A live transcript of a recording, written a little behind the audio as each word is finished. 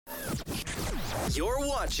You're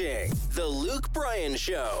watching The Luke Bryan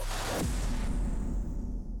Show.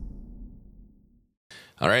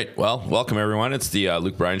 All right. Well, welcome, everyone. It's the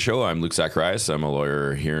Luke Bryan Show. I'm Luke Zacharias. I'm a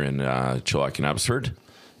lawyer here in Chilliwack and Abbotsford.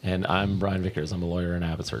 And I'm Brian Vickers. I'm a lawyer in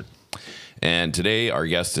Abbotsford. And today our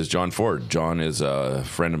guest is John Forde. John is a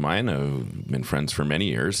friend of mine. I've been friends for many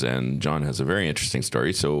years, and John has a very interesting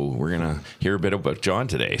story. So we're going to hear a bit about John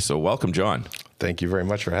today. So welcome, John. Thank you very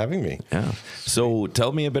much for having me. Yeah. So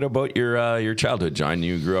tell me a bit about your childhood, John.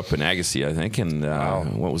 You grew up in Agassiz, I think, and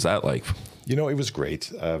what was that like? You know, it was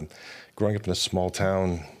great. Growing up in a small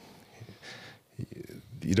town,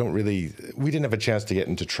 we didn't have a chance to get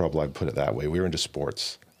into trouble, I'd put it that way. We were into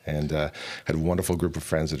sports and had a wonderful group of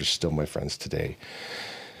friends that are still my friends today.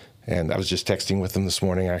 And I was just texting with them this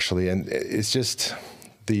morning, actually, and it's just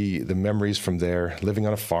the memories from there, living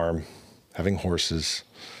on a farm, having horses,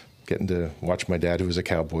 getting to watch my dad, who was a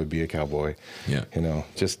cowboy, be a cowboy. Yeah. You know,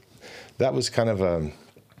 just that was kind of a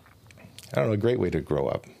great way to grow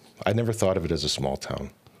up. I never thought of it as a small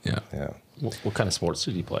town. Yeah. Yeah. What kind of sports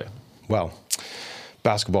did you play? Well,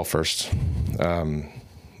 basketball first.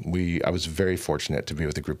 I was very fortunate to be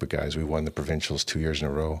with a group of guys. We won the provincials 2 years in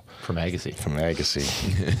a row. From Agassiz. From Agassiz.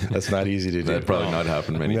 That's not easy to do. That probably not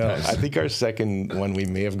happened many times. I think our second one, we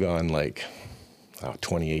may have gone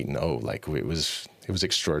 28-0. Like it was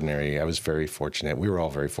extraordinary. I was very fortunate. We were all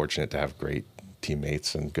very fortunate to have great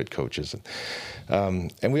teammates and good coaches.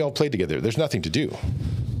 And we all played together. There's nothing to do.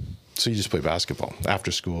 So you just play basketball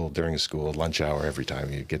after school, during school, lunch hour, every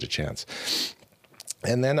time you get a chance.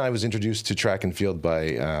 And then I was introduced to track and field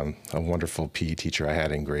by a wonderful PE teacher I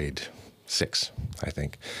had in grade 6, I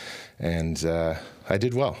think. And I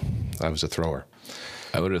did well. I was a thrower.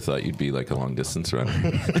 I would have thought you'd be like a long-distance runner.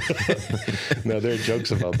 No, there are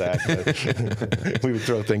jokes about that. But we would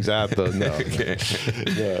throw things out, though. No, Okay.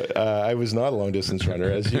 No, I was not a long-distance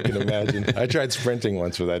runner, as you can imagine. I tried sprinting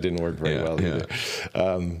once, but that didn't work very well either.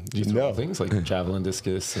 Did you throw things like javelin,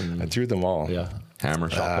 discus? I threw them all. Yeah. Hammer,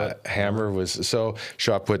 shot put. Hammer was so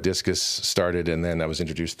shot put, discus started, and then I was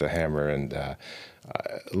introduced to hammer. And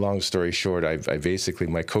long story short, I basically,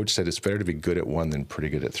 my coach said it's better to be good at one than pretty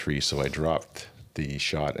good at three, so I dropped the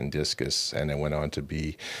shot and discus, and I went on to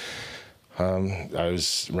be. I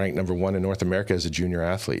was ranked number 1 in North America as a junior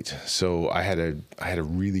athlete, so I had a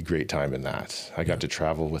really great time in that. I got to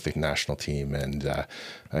travel with the national team and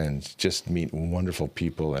just meet wonderful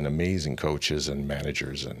people and amazing coaches and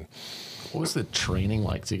managers. And what was the training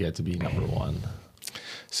like to get to be number 1?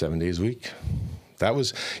 7 days a week. That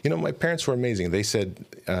was, my parents were amazing. They said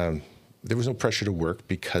there was no pressure to work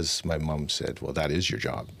because my mom said, well, that is your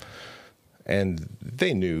job. And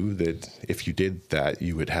they knew that if you did that,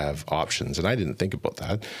 you would have options. And I didn't think about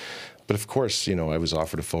that. But of course, I was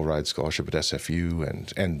offered a full ride scholarship at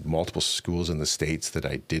SFU and multiple schools in the States that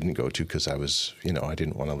I didn't go to because I was, I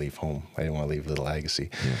didn't want to leave home. I didn't want to leave little Agassiz.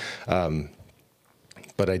 Yeah.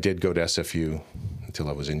 But I did go to SFU until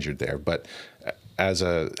I was injured there. But as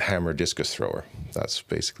a hammer discus thrower, that's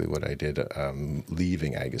basically what I did,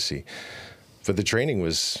 leaving Agassiz. But the training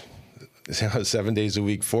was 7 days a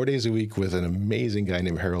week, 4 days a week with an amazing guy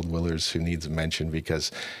named Harold Willers, who needs mention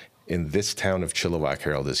because in this town of Chilliwack,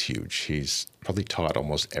 Harold is huge. He's probably taught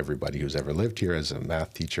almost everybody who's ever lived here as a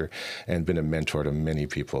math teacher and been a mentor to many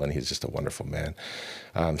people, and he's just a wonderful man.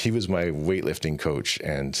 He was my weightlifting coach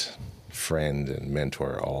and friend and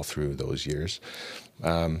mentor all through those years.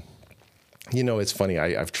 It's funny.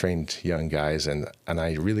 I've trained young guys, and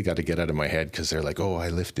I really got to get out of my head because they're like, oh, I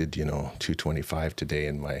lifted, 225 today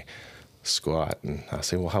in my squat. And I'll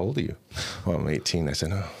say, well, how old are you? Well, I'm 18. I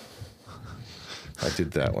said, no. I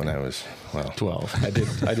did that when I was, 12. I did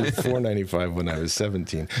 495 when I was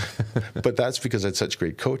 17. But that's because I had such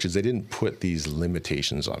great coaches. They didn't put these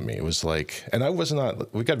limitations on me. It was like, and I was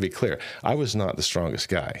not, we got to be clear, I was not the strongest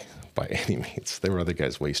guy by any means. There were other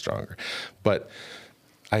guys way stronger. But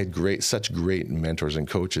I had such great mentors and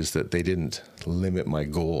coaches that they didn't limit my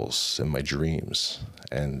goals and my dreams.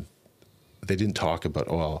 And they didn't talk about,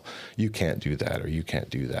 oh, well, you can't do that or you can't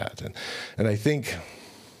do that. And I think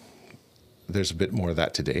there's a bit more of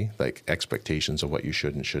that today, like expectations of what you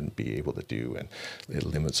should and shouldn't be able to do, and it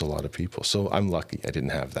limits a lot of people. So I'm lucky I didn't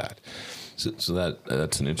have that. So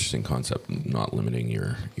that's an interesting concept, not limiting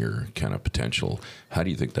your kind of potential. How do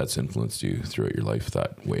you think that's influenced you throughout your life,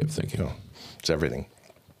 that way of thinking? It's everything.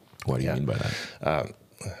 What do you mean by that?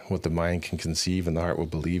 What the mind can conceive and the heart will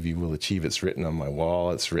believe, you will achieve. It's written on my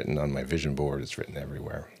wall. It's written on my vision board. It's written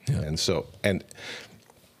everywhere. Yeah. And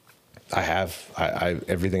I have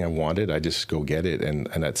everything I wanted. I just go get it. And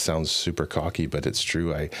that sounds super cocky, but it's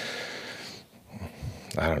true.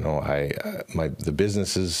 I don't know. The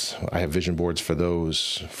businesses, I have vision boards for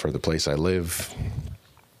those, for the place I live,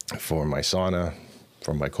 for my sauna,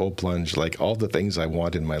 for my cold plunge, like all the things I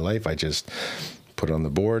want in my life. I just put it on the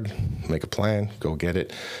board, make a plan, go get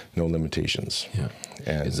it, no limitations. Yeah.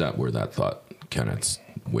 And is that where that thought kind of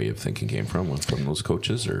way of thinking came from those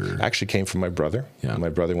coaches, or actually came from my brother? Yeah. My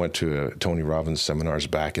brother went to Tony Robbins seminars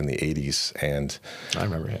back in the 80s, and I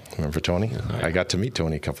remember it. remember Tony? Yeah. I got to meet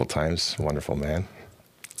Tony a couple of times. Wonderful man.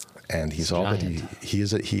 And he's all that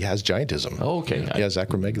he has giantism. Oh, okay. He has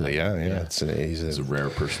acromegaly. Yeah. he's a rare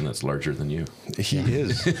person that's larger than you. He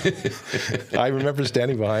is. I remember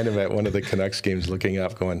standing behind him at one of the Canucks games, looking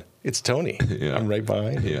up, going, "It's Tony." Yeah. I'm right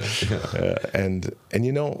behind him. Yeah. And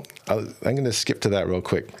you know, I'm going to skip to that real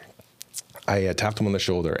quick. I tapped him on the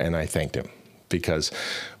shoulder and I thanked him, because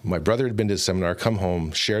my brother had been to his seminar, come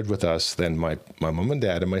home, shared with us, then my mom and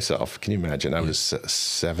dad and myself. Can you imagine? I was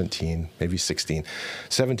 17, maybe 16.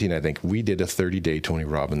 17, I think. We did a 30-day Tony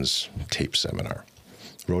Robbins tape seminar.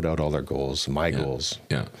 Wrote out all our goals, my goals.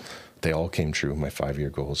 Yeah. They all came true, my 5-year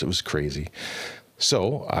goals. It was crazy.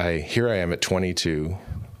 So here I am at 22,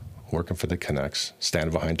 working for the Canucks,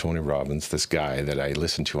 standing behind Tony Robbins, this guy that I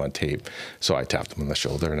listened to on tape. So I tapped him on the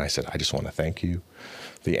shoulder and I said, "I just want to thank you."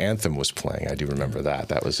 The anthem was playing. I do remember that.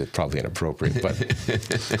 That was probably inappropriate, but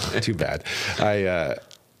too bad.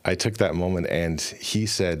 I took that moment, and he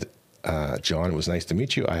said, "John, it was nice to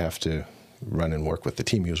meet you. I have to run and work with the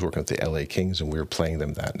team." He was working with the LA Kings, and we were playing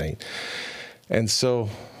them that night. And so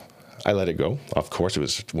I let it go. Of course, it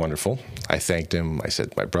was wonderful. I thanked him. I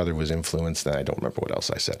said my brother was influenced, and I don't remember what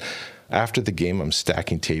else I said. After the game, I'm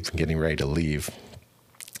stacking tape and getting ready to leave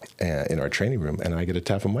in our training room, and I get a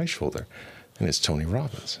tap on my shoulder. And it's Tony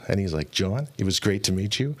Robbins. And he's like, "John, it was great to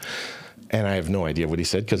meet you." And I have no idea what he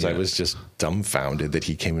said, because I was just dumbfounded that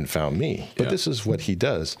he came and found me. But this is what he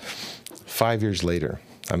does. 5 years later,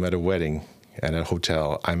 I'm at a wedding at a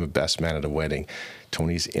hotel. I'm a best man at a wedding.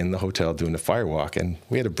 Tony's in the hotel doing the firewalk, and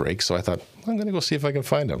we had a break. So I thought, I'm going to go see if I can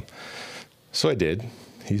find him. So I did.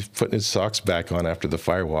 He's putting his socks back on after the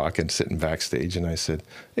firewalk and sitting backstage. And I said,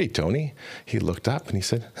 "Hey, Tony." He looked up and he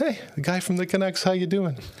said, "Hey, the guy from the Canucks, how you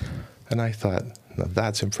doing?" And I thought, now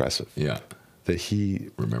that's impressive. Yeah. That he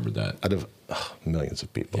remembered that. Out of millions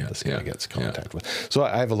of people, this guy gets contact with. So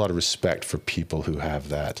I have a lot of respect for people who have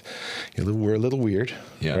that. We're a little weird,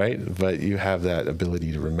 right? But you have that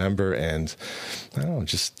ability to remember and, I don't know,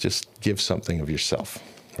 just give something of yourself,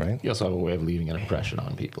 right? You also have a way of leaving an impression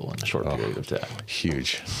on people in a short period of time.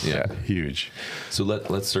 Huge. Yeah. Huge. So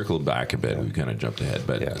let's circle back a bit. We kind of jumped ahead,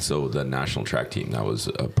 but so the national track team, that was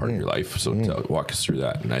a part of your life. So walk us through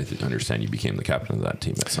that. And I understand you became the captain of that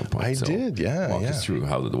team at some point. I did, yeah. Walk us through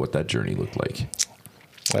what that journey looked like.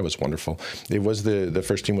 That was wonderful. It was the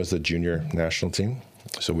first team was the junior national team.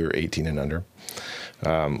 So we were 18 and under.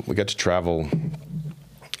 We got to travel,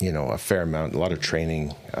 a fair amount, a lot of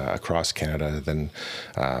training across Canada. Then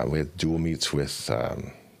we had dual meets with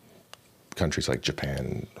countries like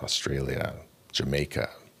Japan, Australia, Jamaica,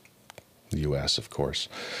 the U.S., of course,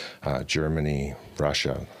 Germany,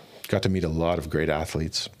 Russia. Got to meet a lot of great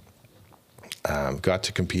athletes. Got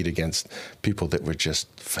to compete against people that were just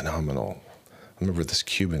phenomenal. I remember this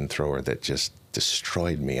Cuban thrower that just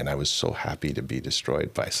destroyed me, and I was so happy to be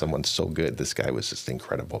destroyed by someone so good. This guy was just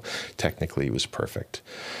incredible. Technically, he was perfect.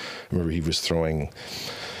 I remember he was throwing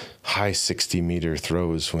high 60-meter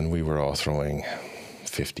throws when we were all throwing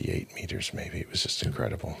 58 meters, maybe. It was just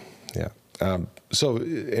incredible. Yeah. So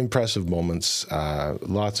impressive moments,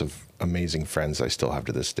 lots of amazing friends I still have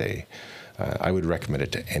to this day. I would recommend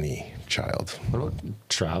it to any child. What about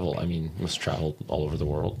travel? I mean, you must travel all over the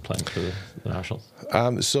world playing for the Nationals.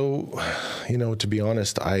 So, to be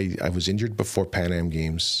honest, I was injured before Pan Am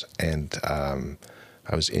Games, and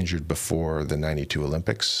I was injured before the 92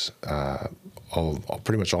 Olympics.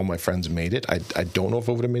 Pretty much all my friends made it. I don't know if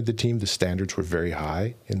I would have made the team. The standards were very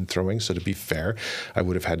high in throwing, so to be fair, I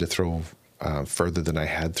would have had to throw further than I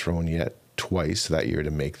had thrown yet twice that year to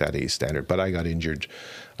make that A standard. But I got injured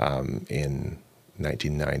in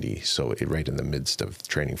 1990, so right in the midst of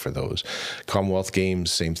training for those. Commonwealth Games,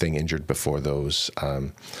 same thing, injured before those.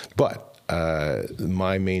 But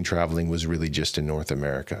my main traveling was really just in North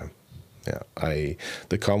America. Yeah,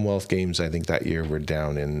 the Commonwealth Games, I think that year were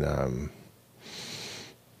down in,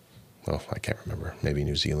 I can't remember, maybe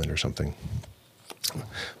New Zealand or something.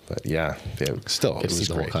 But yeah, still it was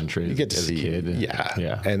the great. Whole country you get to see, a kid,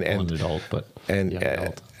 and an adult, but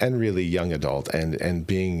and really young adult, and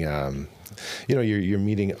being you're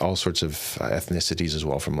meeting all sorts of ethnicities as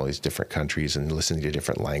well from all these different countries and listening to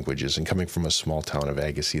different languages. And coming from a small town of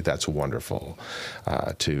Agassiz, that's wonderful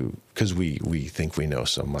because we think we know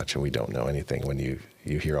so much and we don't know anything when you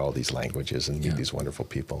hear all these languages and meet these wonderful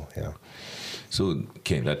people. Yeah. So,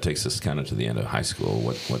 okay, that takes us kind of to the end of high school.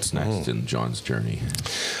 What's next in John's journey?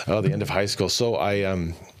 Oh, the end of high school. So I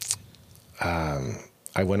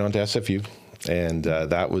went on to SFU, and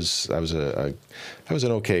that was an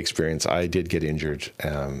okay experience. I did get injured,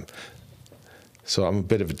 so I'm a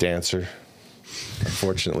bit of a dancer.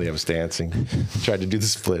 Unfortunately, I was dancing, tried to do the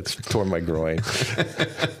splits, tore my groin.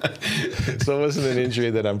 So it wasn't an injury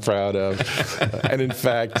that I'm proud of. And in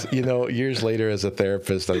fact, years later as a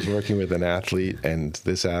therapist, I was working with an athlete, and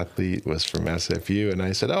this athlete was from SFU. And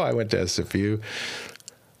I said, I went to SFU.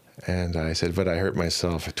 And I said, but I hurt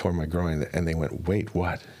myself. I tore my groin. And they went, wait,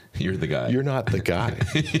 what? You're the guy. You're not the guy.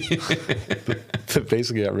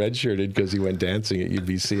 Basically got redshirted because he went dancing at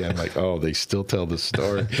UBC. I'm like, they still tell the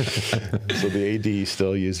story. So the AD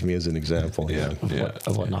still used me as an example.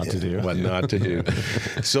 Of what not to do. What not to do.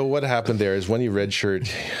 So what happened there is when you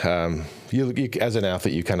redshirt, you as an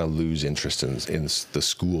athlete, you kind of lose interest in the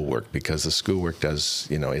schoolwork because the schoolwork does,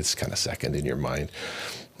 it's kind of second in your mind.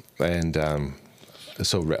 And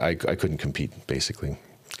so I couldn't compete, basically,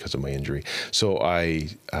 because of my injury. So I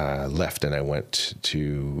left and I went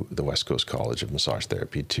to the West Coast College of Massage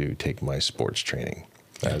Therapy to take my sports training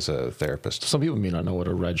as a therapist. Some people may not know what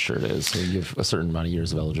a red shirt is. So you have a certain amount of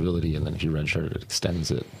years of eligibility, and then if you red shirt, it extends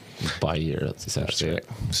it by a year. That's essentially it.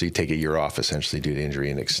 So you take a year off, essentially, due to injury,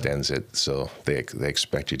 and extends it. So they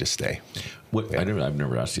expect you to stay. I've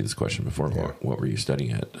never asked you this question before. Yeah. What were you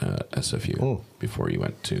studying at SFU before you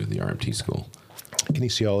went to the RMT school?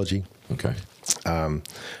 Kinesiology. Okay.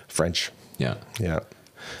 French. Yeah. Yeah.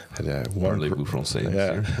 I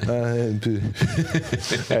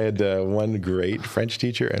had one great French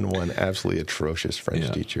teacher and one absolutely atrocious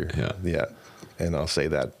French teacher. Yeah. And I'll say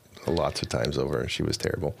that lots of times over. She was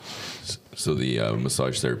terrible. So the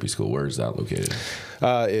massage therapy school, where is that located?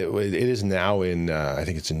 It is now in, I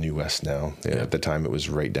think it's in New West now. At the time, it was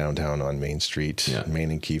right downtown on Main Street,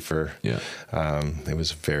 Main and Kiefer. It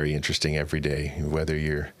was very interesting every day, whether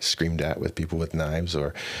you're screamed at with people with knives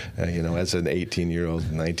or, as an 18-year-old,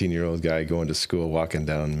 19-year-old guy going to school, walking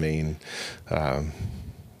down Main,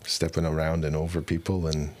 stepping around and over people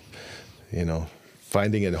and,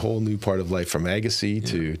 finding a whole new part of life from Agassiz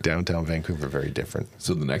to downtown Vancouver, very different.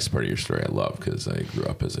 So the next part of your story I love because I grew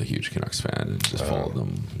up as a huge Canucks fan and just followed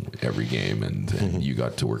them every game. And you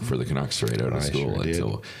got to work for the Canucks right out of school.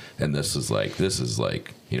 Sure and this is like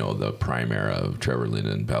the prime era of Trevor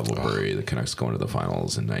Linden, Pavel Bure, the Canucks going to the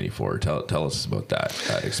finals in '94. Tell us about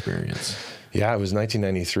that experience. Yeah, it was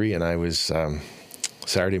 1993, and I was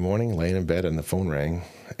Saturday morning laying in bed, and the phone rang,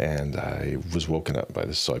 and I was woken up by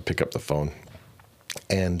this. So I pick up the phone.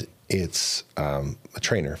 And it's a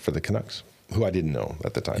trainer for the Canucks, who I didn't know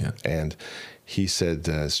at the time. And he said,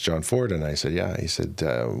 it's John Forde. And I said, yeah. He said,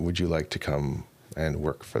 would you like to come and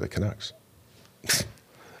work for the Canucks?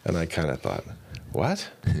 And I kind of thought, what?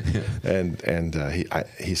 And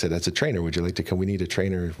he said, that's a trainer. Would you like to come? We need a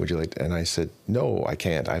trainer. Would you like to? And I said, no, I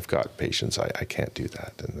can't. I've got patients. I can't do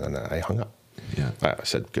that. And then I hung up. Yeah. I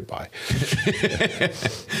said goodbye.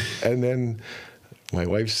 And then my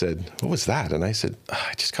wife said, what was that? And I said,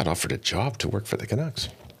 I just got offered a job to work for the Canucks.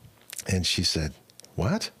 And she said,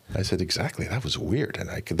 what? I said, exactly. That was weird. And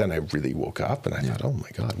then I really woke up and I thought, oh my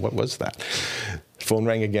God, what was that? Phone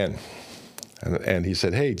rang again. And he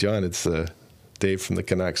said, hey, John, it's Dave from the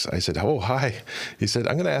Canucks. I said, oh, hi. He said,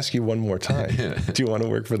 I'm going to ask you one more time. Do you want to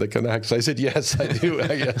work for the Canucks? I said, yes, I do.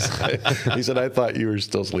 Yes. He said, I thought you were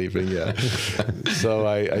still sleeping. Yeah. So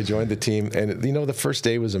I joined the team. And, the first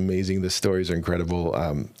day was amazing. The stories are incredible.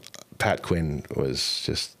 Pat Quinn was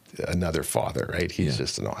just another father, right? He's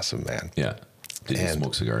just an awesome man. Yeah. Did you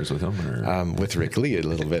smoke cigars with him? Or? With Rick Lee a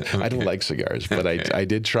little bit. Okay. I don't like cigars, but I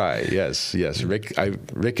did try. Yes.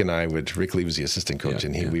 Rick and I would. Rick Lee was the assistant coach,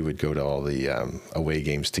 and we would go to all the away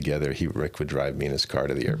games together. Rick would drive me in his car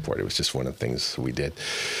to the airport. It was just one of the things we did,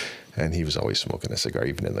 and he was always smoking a cigar,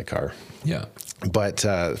 even in the car. Yeah. But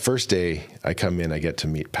first day I come in, I get to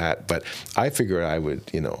meet Pat, but I figured I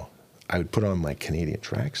would put on my Canadian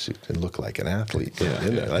tracksuit and look like an athlete.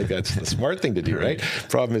 Like that's the smart thing to do, right?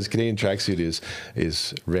 Problem is, Canadian tracksuit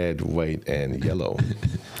is red, white, and yellow.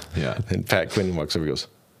 Yeah. And Pat Quinn walks over and goes,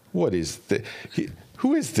 what is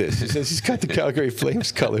who is this? He says, he's got the Calgary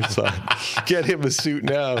Flames colors on. Get him a suit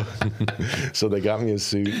now. So they got me a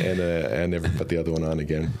suit and never put the other one on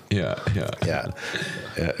again. Yeah.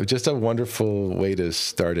 Just a wonderful way to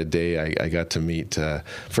start a day. I got to meet,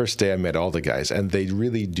 first day I met all the guys, and they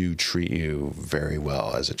really do treat you very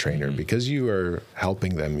well as a trainer because you are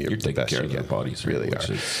helping them. You're the taking best care you of their can. bodies, right? Really Which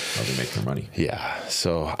are. is how they make their money. Yeah.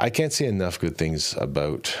 So I can't say enough good things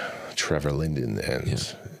about Trevor Linden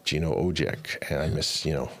and Gino Ojek, and I miss,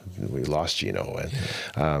 we lost Gino,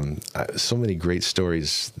 and so many great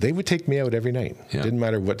stories. They would take me out every night. Yeah. Didn't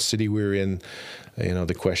matter what city we were in.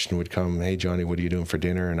 The question would come, "Hey, Johnny, what are you doing for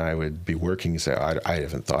dinner?" And I would be working and say, I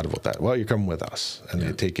haven't thought about that. Well, you're coming with us. And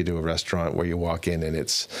they take you to a restaurant where you walk in and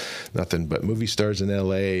it's nothing but movie stars in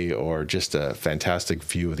LA or just a fantastic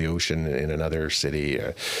view of the ocean in another city.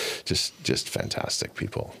 Just fantastic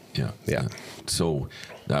people. Yeah. So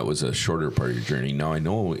that was a shorter part of your journey. Now I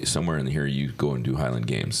know somewhere in here you go and do Highland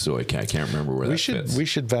Games, so I can't remember where fits. We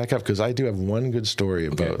should back up because I do have one good story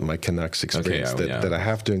about my Canucks experience that I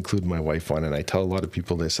have to include my wife on, and I tell a lot of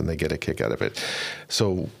people this and they get a kick out of it.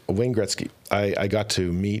 So Wayne Gretzky, I got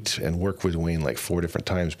to meet and work with Wayne like 4 different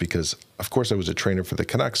times because, of course, I was a trainer for the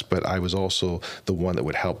Canucks, but I was also the one that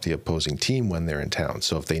would help the opposing team when they're in town.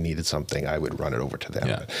 So if they needed something, I would run it over to them.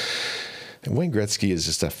 Yeah. And Wayne Gretzky is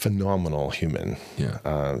just a phenomenal human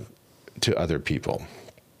to other people.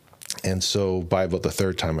 And so by about the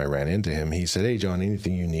 3rd time I ran into him, he said, "Hey, John,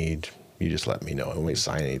 anything you need, you just let me know. I won't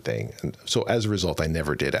sign anything." And so as a result, I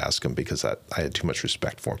never did ask him because I had too much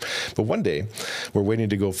respect for him. But one day, we're waiting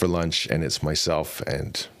to go for lunch, and it's myself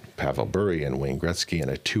and Pavel Bure and Wayne Gretzky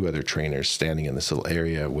and 2 other trainers standing in this little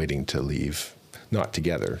area waiting to leave, not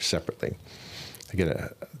together, separately. I get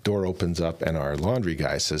a door opens up, and our laundry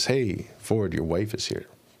guy says, "Hey, Forde, your wife is here.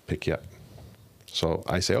 Pick you up." So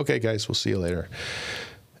I say, "Okay, guys, we'll see you later."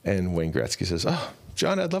 And Wayne Gretzky says, "Oh,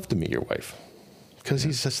 John, I'd love to meet your wife." Because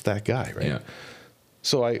he's just that guy, right? Yeah.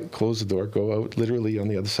 So I close the door, go out literally on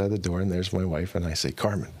the other side of the door, and there's my wife. And I say,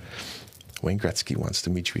 "Carmen, Wayne Gretzky wants to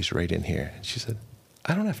meet you. He's right in here." And she said,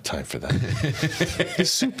 "I don't have time for that. The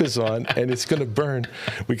soup is on and it's going to burn.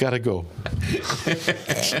 We got to go."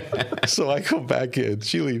 So I go back in.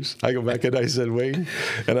 She leaves. I go back in. I said, "Wayne,"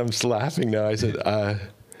 and I'm laughing now. I said,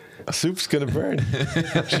 "Soup's going to burn.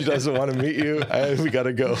 She doesn't want to meet you. We got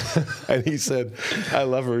to go." And he said, "I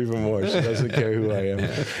love her even more. She doesn't care who I am."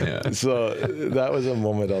 Yeah. So that was a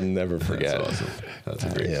moment I'll never forget. That's awesome. That's a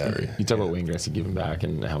great story. You talk about Wayne Gretzky giving back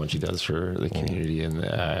and how much he does for the community. And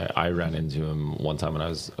I ran into him one time when I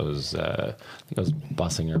was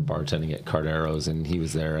bussing or bartending at Cardero's, and he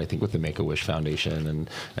was there, I think, with the Make-A-Wish Foundation,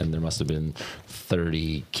 and there must have been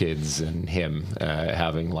 30 kids and him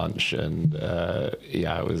having lunch, and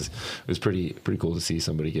it was pretty cool to see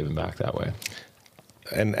somebody giving back that way.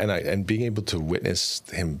 And being able to witness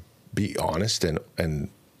him be honest and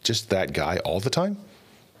just that guy all the time.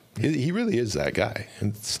 He really is that guy.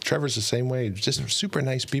 And Trevor's the same way. Just super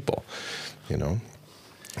nice people,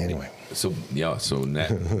 Anyway. So the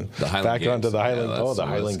Highland Back Games. onto the Highland. The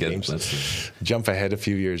Highland Games. Jump ahead a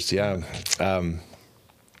few years. Yeah.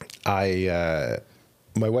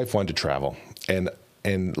 My wife wanted to travel, and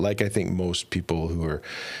like I think most people who are,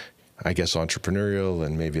 I guess, entrepreneurial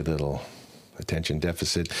and maybe a little attention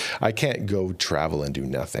deficit, I can't go travel and do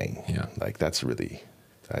nothing. Yeah. Like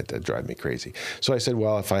that'd drive me crazy. So I said,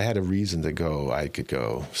 well, if I had a reason to go, I could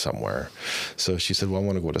go somewhere. So she said, well, I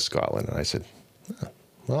want to go to Scotland. And I said,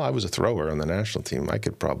 well, I was a thrower on the national team. I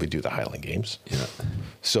could probably do the Highland Games. Yeah.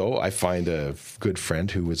 So I find a good friend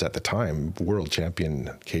who was at the time world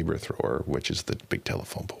champion caber thrower, which is the big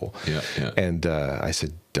telephone pole. Yeah. And I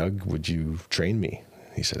said, "Doug, would you train me?"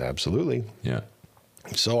 He said, "Absolutely." Yeah.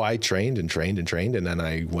 So I trained, and then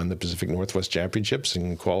I won the Pacific Northwest Championships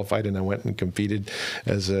and qualified, and I went and competed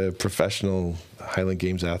as a professional Highland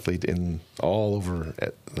Games athlete in all over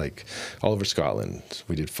Scotland.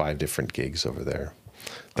 We did 5 different gigs over there.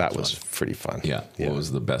 That was pretty fun. Yeah. What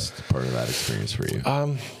was the best part of that experience for you?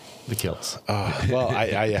 The kilts. Well,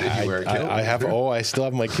 I still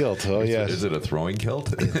have my kilt. Oh, yes. Is it a throwing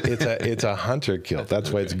kilt? It's a hunter kilt.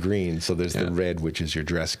 That's why it's green. So there's the red, which is your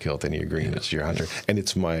dress kilt, and your green, it's your hunter. And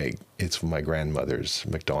it's my grandmother's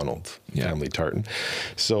McDonald family tartan.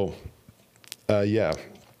 So, okay,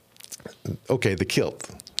 the kilt.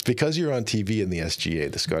 Because you're on TV in the SGA,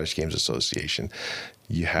 the Scottish Games Association,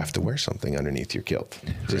 you have to wear something underneath your kilt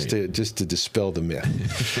just to dispel the myth.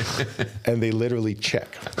 And they literally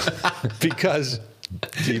check because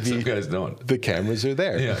TV, some guys don't. The cameras are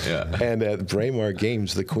there. Yeah. And at Braemar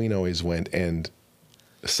Games, the Queen always went, and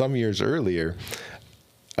some years earlier,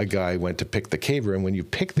 a guy went to pick the caber, and when you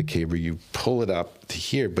pick the caber, you pull it up to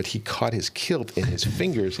here, but he caught his kilt in his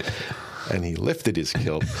fingers, and he lifted his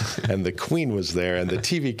kilt, and the queen was there, and the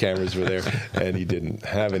TV cameras were there, and he didn't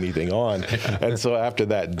have anything on. And so after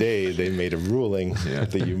that day, they made a ruling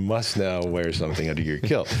that you must now wear something under your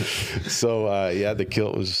kilt. So, the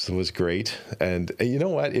kilt was great. And you know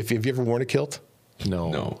what? If you've ever worn a kilt,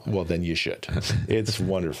 No. well, then you should. It's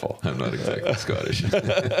wonderful. I'm not exactly Scottish.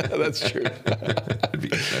 That's true. That'd be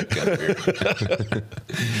kind of weird.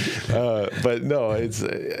 But no,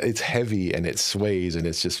 it's heavy and it sways and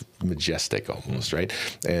it's just majestic almost, right?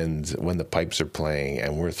 And when the pipes are playing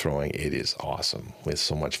and we're throwing, it is awesome. It's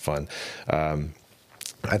so much fun.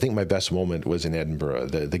 I think my best moment was in Edinburgh.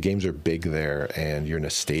 The games are big there, and you're in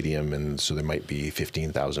a stadium, and so there might be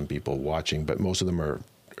 15,000 people watching, but most of them are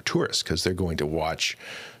tourists because they're going to watch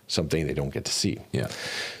something they don't get to see. Yeah.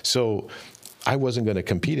 So I wasn't going to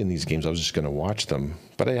compete in these games. I was just going to watch them,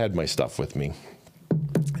 but I had my stuff with me.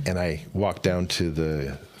 And I walked down to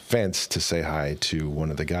the fence to say hi to one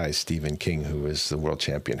of the guys, Stephen King, who was the world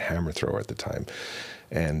champion hammer thrower at the time.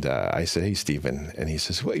 And I said, "Hey, Stephen." And he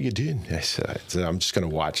says, "What are you doing?" I said, "I'm just going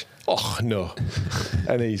to watch." "Oh, no."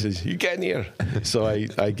 And then he says, "You get in here." So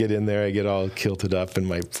I get in there, I get all kilted up, and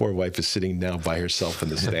my poor wife is sitting now by herself in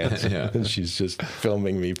the stands. And she's just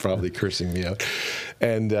filming me, probably cursing me out.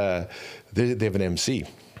 And they have an MC.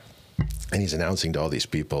 And he's announcing to all these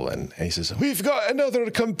people, and he says, "We've got another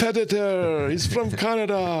competitor. He's from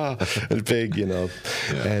Canada." And big, Yeah.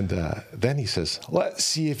 And then he says, "Let's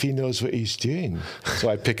see if he knows what he's doing." So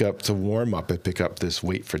I pick up, to warm up, I pick up this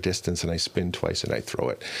weight for distance, and I spin twice, and I throw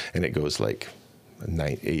it. And it goes like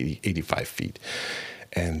 85 feet.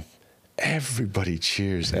 And everybody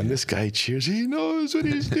cheers, and this guy cheers. He knows what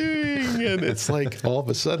he's doing. And it's like all of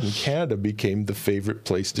a sudden Canada became the favorite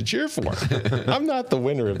place to cheer for. I'm not the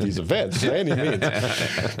winner of these events by any means,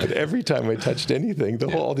 but every time I touched anything,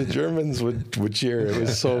 all the Germans would cheer. It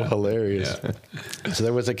was so hilarious. So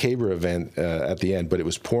there was a caber event at the end, but it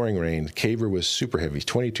was pouring rain. Caber was super heavy,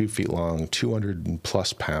 22 feet long, 200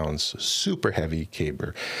 plus pounds, super heavy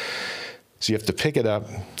caber. So you have to pick it up,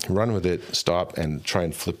 run with it, stop, and try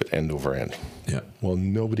and flip it end over end. Yeah. Well,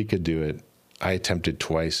 nobody could do it. I attempted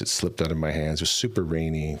twice. It slipped out of my hands. It was super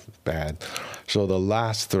rainy, bad. So the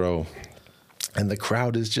last throw, and the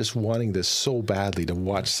crowd is just wanting this so badly to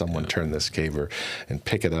watch someone turn this caber and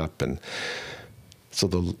pick it up. And so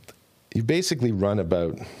you basically run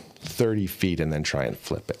about 30 feet and then try and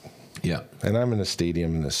flip it. Yeah. And I'm in a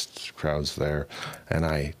stadium, and this crowd's there, and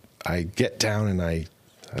I get down and I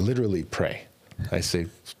literally pray. I say,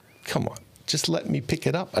 "Come on, just let me pick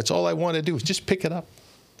it up. That's all I want to do is just pick it up.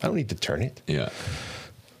 I don't need to turn it." Yeah.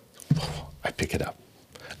 I pick it up.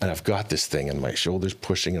 And I've got this thing on my shoulders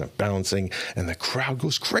pushing and I'm bouncing, and the crowd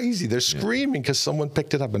goes crazy. They're screaming because someone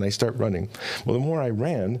picked it up, and I start running. Well, the more I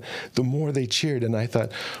ran, the more they cheered, and I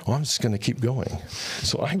thought, "Oh, I'm just going to keep going."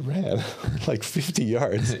 So I ran like 50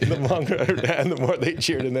 yards. And the longer I ran, the more they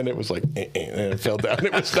cheered, and then it was like, and it fell down.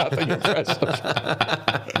 It was nothing impressive.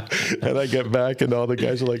 And I get back, and all the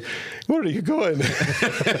guys are like, "Where are you going?"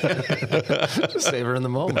 Savor in the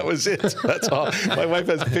moment. That was it. That's all. My wife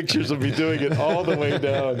has pictures of me doing it all the way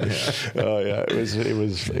down. Oh yeah,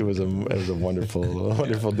 it was a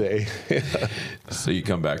wonderful day. So you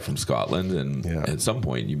come back from Scotland, and at some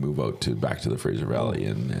point you move out back to the Fraser Valley,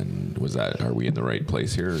 and are we in the right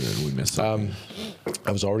place here, or did we miss something?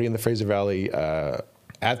 I was already in the Fraser Valley.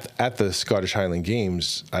 At the Scottish Highland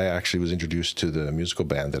Games, I actually was introduced to the musical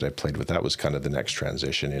band that I played with. That was kind of the next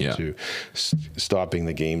transition into stopping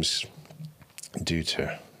the games due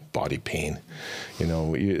to body pain.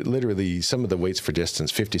 Literally some of the weights for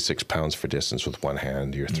distance, 56 pounds for distance with one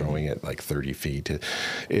hand, you're throwing it like 30 feet.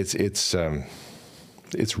 It's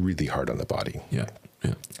really hard on the body. Yeah.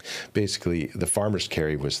 Yeah. Basically, the farmer's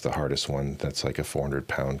carry was the hardest one. That's like a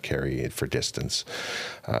 400-pound carry for distance.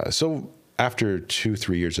 So after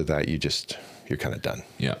 2-3 years of that, you're kind of done.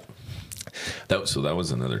 Yeah. That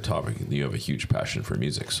was another topic. You have a huge passion for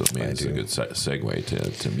music, so maybe it's a good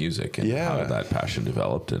segue to music and how did that passion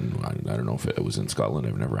developed. And I don't know if it was in Scotland.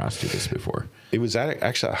 I've never asked you this before. It was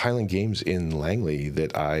actually at Highland Games in Langley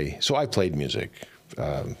that I played music.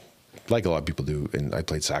 Like a lot of people do, and I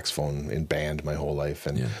played saxophone in band my whole life,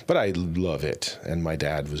 but I love it. And my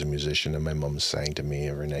dad was a musician, and my mom sang to me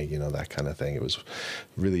every night, that kind of thing. It was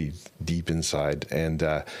really deep inside, and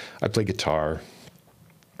I played guitar.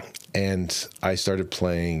 And I started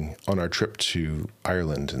playing on our trip to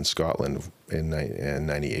Ireland and Scotland in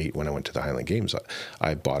 98 when I went to the Highland Games.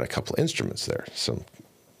 I bought a couple of instruments there, some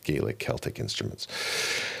Gaelic Celtic instruments,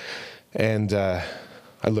 and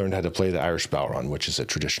I learned how to play the Irish bowron, which is a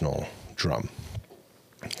traditional drum.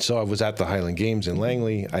 So I was at the Highland Games in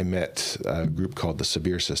Langley. I met a group called the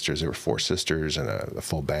Sabir Sisters. There were 4 sisters and a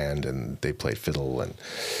full band, and they played fiddle,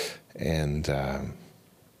 and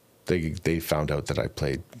they found out that I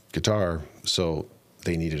played guitar, so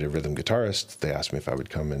they needed a rhythm guitarist. They asked me if I would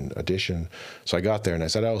come and audition. So I got there, and I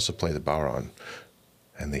said, I also play the bodhrán.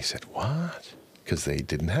 And they said, what? Because they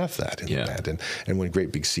didn't have that in the band. And when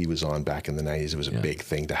Great Big Sea was on back in the 90s, it was a big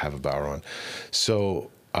thing to have a bodhrán. So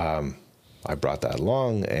I brought that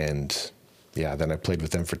along, and then I played with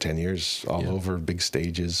them for 10 years all over, big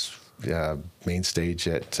stages, main stage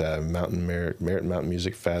at Merritt Mountain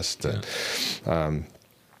Music Fest.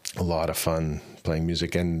 A lot of fun playing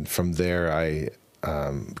music. And from there, I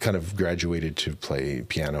kind of graduated to play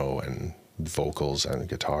piano and vocals and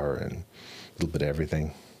guitar and a little bit of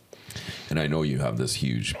everything. And I know you have this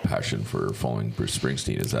huge passion for following Bruce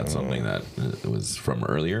Springsteen. Is that something that was from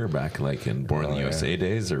earlier, back like in Born in the USA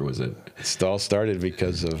days, or was it? It all started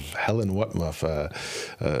because of Helen Whatmuff,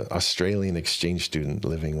 an Australian exchange student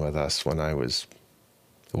living with us when I was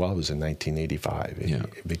in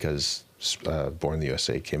 1985. Because Born in the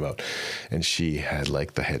USA came out, and she had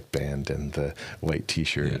like the headband and the white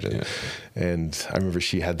T-shirt, and I remember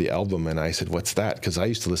she had the album, and I said, "What's that?" Because I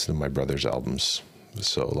used to listen to my brother's albums.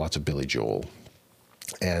 So lots of Billy Joel.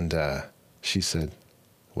 And she said,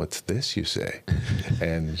 "What's this you say?"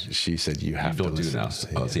 And she said, "You have to listen." Do an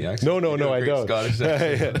Aussie accent? No, I don't. Scottish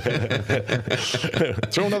accent.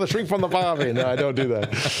 Throw another shrink from the barbie. No, I don't do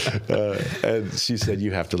that. And she said,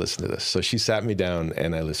 "You have to listen to this." So she sat me down,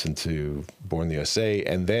 and I listened to Born in the USA.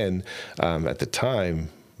 And then at the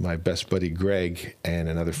time, my best buddy Greg and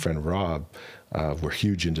another friend Rob were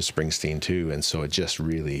huge into Springsteen too, and so it just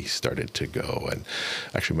really started to go. And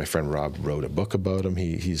actually, my friend Rob wrote a book about him.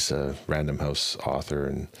 He's a Random House author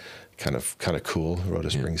and kind of cool. Wrote a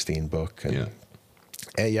Springsteen book. And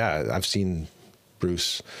I've seen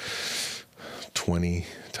Bruce 20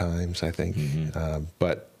 times, I think.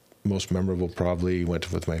 But most memorable, probably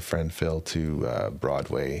went with my friend Phil to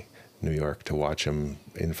Broadway, New York, to watch him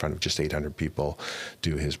in front of just 800 people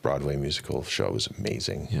do his Broadway musical show. It was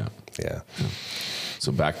amazing. Yeah.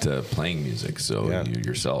 So back to playing music. So you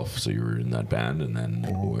yourself, so you were in that band, and then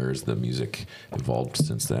where's the music evolved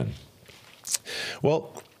since then?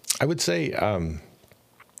 Well, I would say I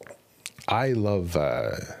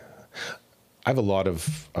have a lot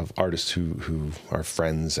of artists who are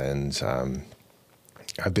friends, and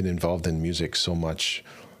I've been involved in music so much.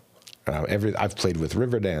 I've played with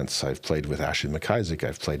Riverdance, I've played with Ashley McIsaac,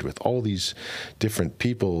 I've played with all these different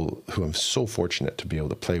people who I'm so fortunate to be able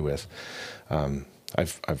to play with.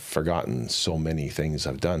 I've forgotten so many things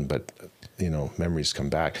I've done, but memories come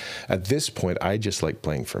back. At this point, I just like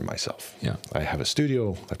playing for myself. I have a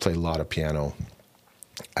studio, I play a lot of piano.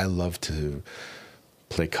 I love to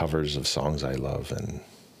play covers of songs I love, and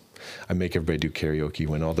I make everybody do karaoke.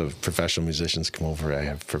 When all the professional musicians come over, I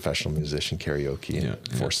have professional musician karaoke and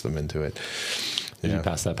force them into it. Did you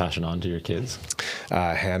pass that passion on to your kids?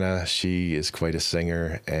 Hannah, she is quite a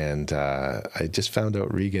singer, and I just found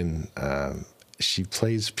out Regan, she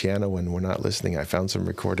plays piano when we're not listening. I found some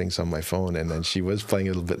recordings on my phone, and then she was playing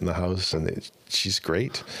a little bit in the house, and she's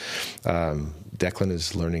great. Declan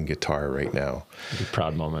is learning guitar right now.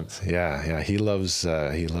 Proud moments. Yeah. He loves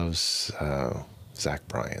Zach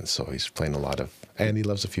Bryan, so he's playing a lot of, and he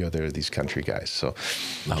loves a few other of these country guys. So,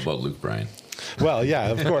 how about Luke Bryan? Well, yeah,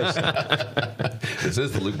 of course. This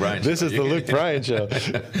is the Luke Bryan. This is the Luke Bryan show.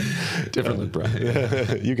 Different Luke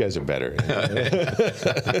Bryan. You guys are better.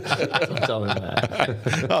 I'll tell him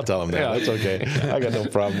that. I'll tell him that. That's okay. I got no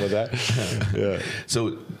problem with that. Yeah.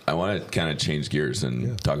 So I want to kind of change gears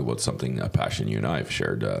and talk about a passion you and I have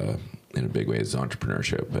shared in a big way, is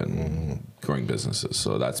entrepreneurship and growing businesses.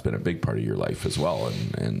 So that's been a big part of your life as well.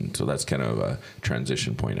 And so that's kind of a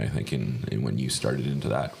transition point, I think, in when you started into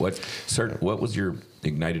that. What was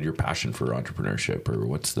ignited your passion for entrepreneurship, or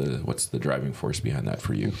what's the driving force behind that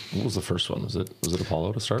for you? What was the first one? Was it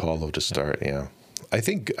Apollo to start? Apollo to start, yeah. I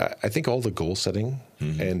think all the goal setting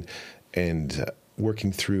and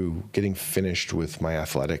working through getting finished with my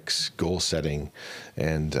athletics, goal setting,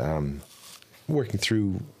 and working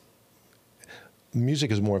through.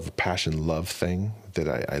 Music is more of a passion, love thing, that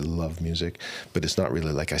I love music, but it's not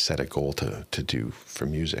really, like I set a goal to do for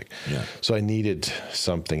music. Yeah. So I needed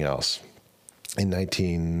something else. In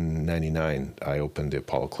 1999, I opened the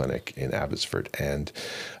Apollo Clinic in Abbotsford, and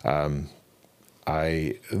my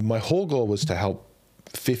whole goal was to help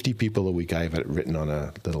 50 people a week. I have it written on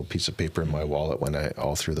a little piece of paper in my wallet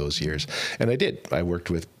all through those years. And I did. I worked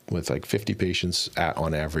with like 50 patients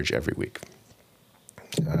on average every week.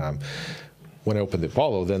 when I opened the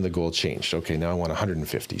Apollo, then the goal changed. Okay, now I want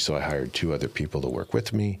 150. So I hired 2 other people to work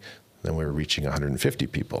with me. Then we were reaching 150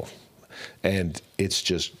 people. And it's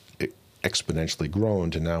just exponentially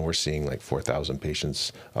grown to now we're seeing like 4,000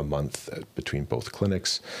 patients a month between both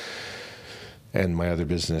clinics. And my other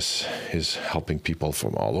business is helping people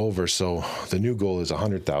from all over. So the new goal is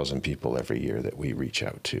 100,000 people every year that we reach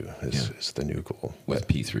out to is the new goal. With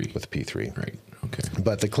P3. With P3. Right. Okay.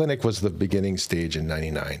 But the clinic was the beginning stage in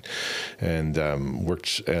 99 and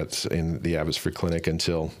worked in the Abbotsford Clinic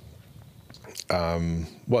until,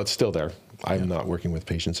 it's still there. I'm not working with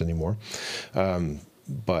patients anymore,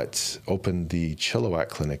 but opened the Chilliwack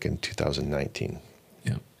Clinic in 2019.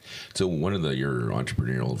 Yeah. So one of your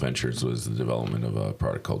entrepreneurial ventures was the development of a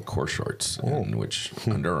product called Core Shorts, in which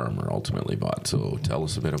Under Armour ultimately bought. So tell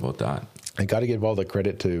us a bit about that. I got to give all the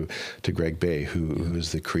credit to Greg Bay, who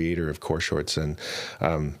is the creator of Core Shorts, and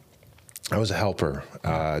I was a helper,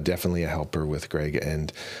 definitely a helper with Greg,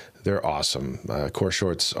 and they're awesome. Core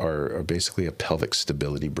Shorts are basically a pelvic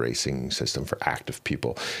stability bracing system for active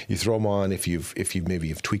people. You throw them on if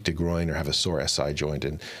you've tweaked a groin or have a sore SI joint,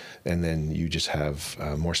 and then you just have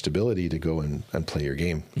more stability to go and play your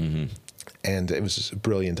game. Mm-hmm. And it was a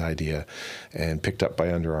brilliant idea, and picked up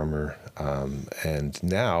by Under Armour. And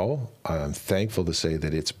now I'm thankful to say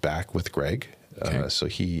that it's back with Greg. Okay. So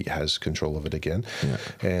he has control of it again,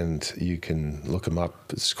 and you can look him up.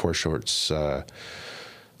 It's Core Shorts. What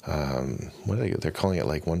are they? They're calling it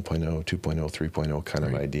like 1.0, 2.0, 3.0 kind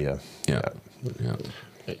of idea. Yeah.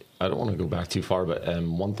 I don't want to go back too far, but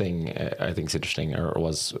one thing I think is interesting, or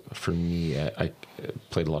was for me, I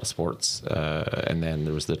played a lot of sports, and then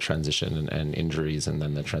there was the transition and injuries, and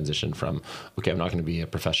then the transition from, okay, I'm not going to be a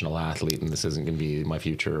professional athlete, and this isn't going to be my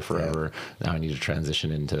future forever. Yeah. Now I need to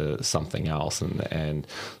transition into something else, and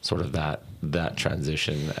sort of that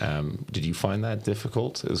transition. Did you find that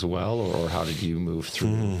difficult as well, or how did you move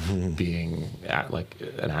through being like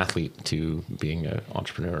an athlete to being an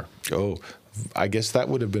entrepreneur? Oh, I guess that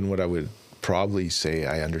would have been what I would probably say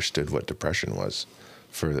I understood what depression was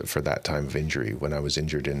for that time of injury when I was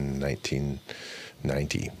injured in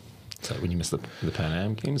 1990. Is that when you missed the Pan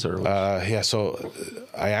Am Games? Or yeah, so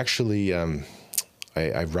I actually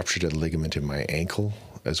I ruptured a ligament in my ankle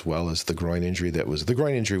as well as the groin injury. The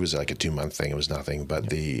groin injury was like a 2-month thing. It was nothing, but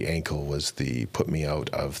the ankle was put me out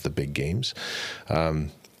of the big games.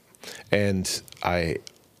 And I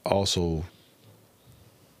also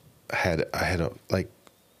had like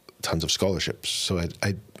tons of scholarships. So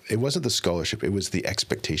it wasn't the scholarship, it was the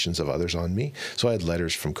expectations of others on me. So I had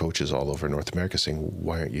letters from coaches all over North America saying,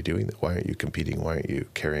 why aren't you doing that? Why aren't you competing? Why aren't you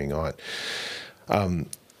carrying on?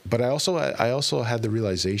 But I also had the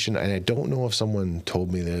realization, and I don't know if someone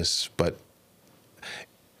told me this, but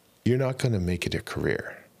you're not going to make it a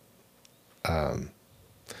career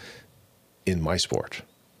in my sport.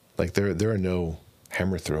 Like there are no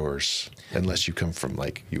hammer throwers, unless you come from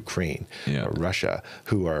like Ukraine or Russia,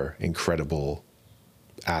 who are incredible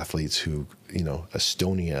athletes who,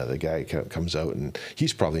 Estonia, the guy comes out and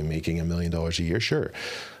he's probably making $1 million a year, sure,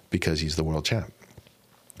 because he's the world champ.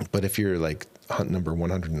 But if you're like number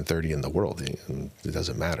 130 in the world, it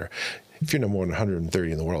doesn't matter. If you're number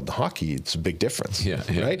 130 in the world in hockey, it's a big difference, right?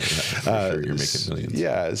 Yeah, sure, you're making millions.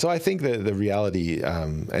 Yeah, so I think that the reality,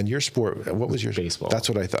 and your sport, what was your baseball? That's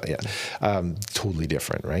what I thought. Yeah, totally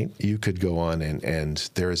different, right? You could go on, and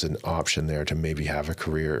there is an option there to maybe have a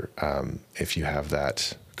career if you have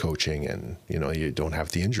that coaching and you don't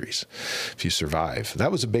have the injuries, if you survive.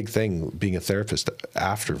 That was a big thing being a therapist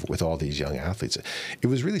after with all these young athletes. It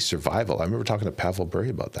was really survival. I remember talking to Pavel Bure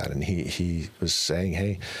about that, and he was saying,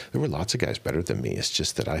 hey, there were lots of guys better than me, it's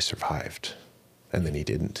just that I survived and then he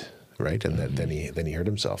didn't, right? And then he hurt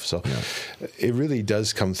himself. So it really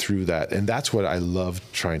does come through that, and that's what I loved,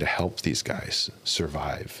 trying to help these guys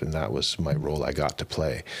survive, and that was my role I got to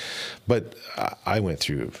play. But I went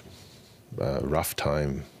through a rough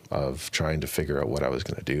time of trying to figure out what I was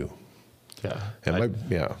going to do. Yeah. And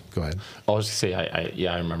go ahead. I'll just say,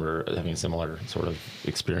 I remember having a similar sort of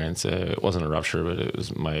experience. It wasn't a rupture, but it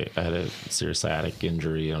was I had a serious sciatic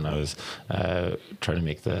injury, and I was trying to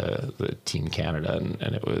make the Team Canada,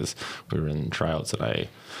 and we were in tryouts, and I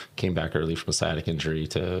came back early from a sciatic injury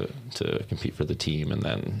to compete for the team, and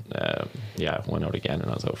then went out again, and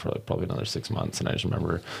I was out for like probably another 6 months, and I just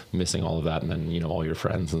remember missing all of that, and then all your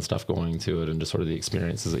friends and stuff going to it, and just sort of the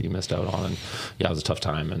experiences that you missed out on, and it was a tough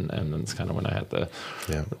time, and then it's kind of when I had the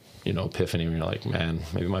epiphany when you're like, man,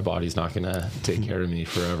 maybe my body's not going to take care of me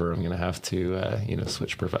forever. I'm going to have to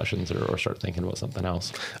switch professions or start thinking about something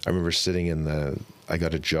else. I remember sitting I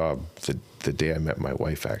got a job the day I met my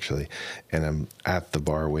wife, actually, and I'm at the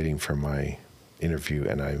bar waiting for my interview,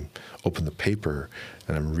 and I open the paper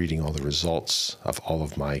and I'm reading all the results of all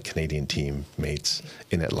of my Canadian teammates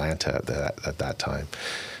in Atlanta at that time.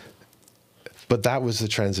 But that was the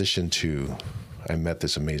transition to, I met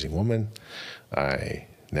this amazing woman. I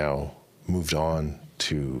now moved on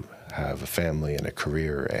to have a family and a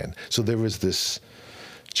career. And so there was this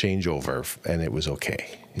changeover, and it was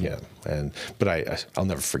okay. Yeah. But I'll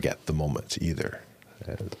never forget the moment either,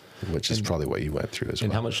 which is probably what you went through as well.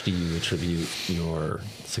 And how much do you attribute your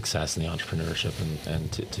success in the entrepreneurship and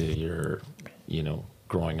to your,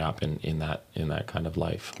 growing up in that kind of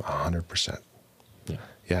life? 100%. Yeah.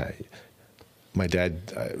 Yeah. My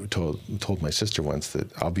dad told my sister once that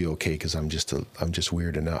I'll be okay because I'm just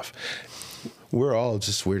weird enough. We're all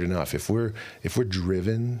just weird enough. If we're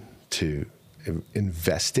driven to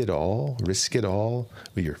invest it all, risk it all,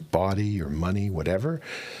 with your body, your money, whatever,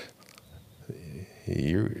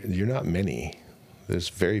 you're not many. There's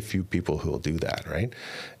very few people who will do that, right?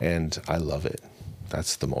 And I love it.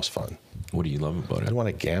 That's the most fun. What do you love about it? I don't want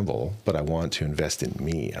to gamble, but I want to invest in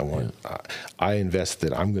me. I invest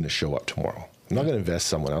that I'm going to show up tomorrow. I'm not going to invest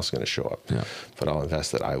someone else is going to show up, but I'll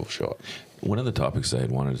invest that I will show up. One of the topics I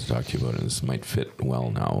had wanted to talk to you about, and this might fit well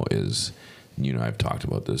now, is, I've talked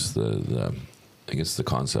about this, I guess the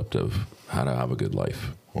concept of how to have a good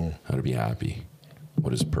life, how to be happy.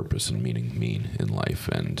 What does purpose and meaning mean in life?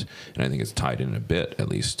 And I think it's tied in a bit, at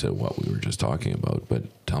least, to what we were just talking about. But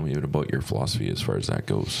tell me a bit about your philosophy as far as that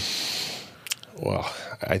goes. Well,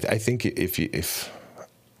 I think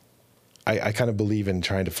I kind of believe in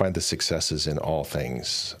trying to find the successes in all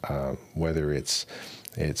things, whether it's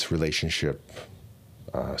relationship,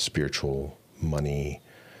 spiritual, money,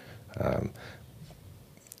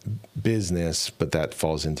 business, but that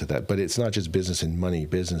falls into that. But it's not just business and money,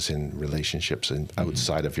 business and relationships and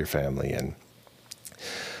outside of your family,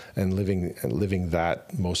 and living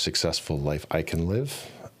that most successful life I can live.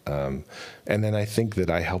 And then I think that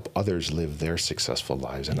I help others live their successful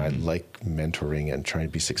lives, and I like mentoring and trying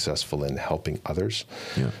to be successful in helping others.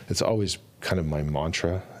 Yeah. It's always kind of my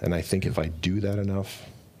mantra, and I think if I do that enough,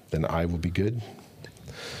 then I will be good.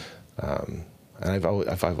 And I've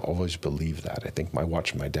always believed that. I think I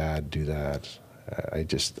watched my dad do that. I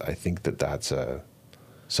think that's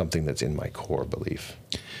something that's in my core belief.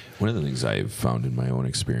 One of the things I've found in my own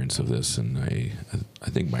experience of this, and I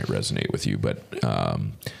think might resonate with you, but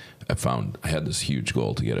I had this huge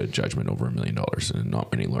goal to get a judgment over $1 million, and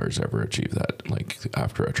not many lawyers ever achieve that, like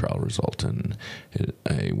after a trial result. And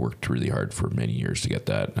I worked really hard for many years to get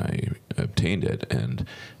that, and I obtained it. And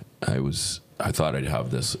I thought I'd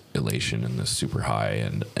have this elation and this super high,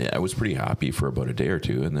 and I was pretty happy for about a day or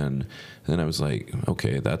two, and then I was like,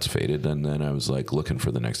 okay, that's faded, and then I was like looking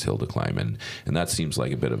for the next hill to climb, and that seems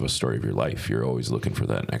like a bit of a story of your life. You're always looking for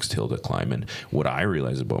that next hill to climb, and what I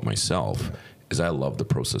realize about myself is I love the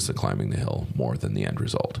process of climbing the hill more than the end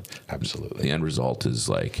result. Absolutely. The end result is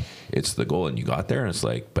like, it's the goal and you got there, and it's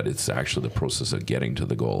like, but it's actually the process of getting to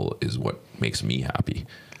the goal is what makes me happy.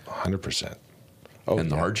 100%.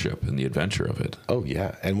 The hardship and the adventure of it. Oh,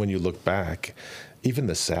 yeah. And when you look back, even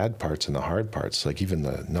the sad parts and the hard parts, like even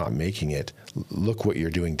the not making it, look what you're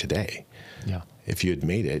doing today. Yeah. If you had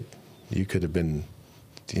made it, you could have been,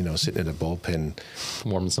 sitting in a bullpen.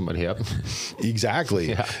 Warming somebody up.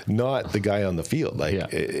 Exactly. Yeah. Not the guy on the field.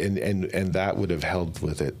 And that would have held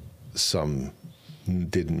with it some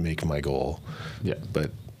didn't make my goal. Yeah.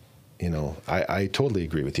 But I totally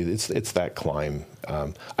agree with you. It's that climb.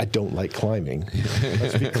 I don't like climbing.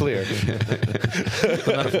 Let's be clear. The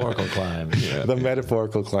metaphorical climb. Yeah. The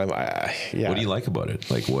metaphorical climb. Yeah. What do you like about it?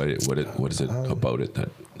 Like what is it about it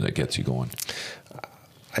that gets you going?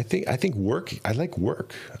 I think work. I like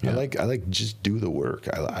work. Yeah. I like just do the work.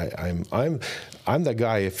 I'm the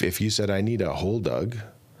guy. If you said I need a hole dug,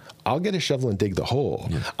 I'll get a shovel and dig the hole.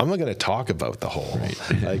 Yeah. I'm not going to talk about the hole.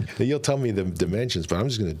 Right. Like you'll tell me the dimensions, but I'm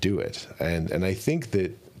just going to do it. And I think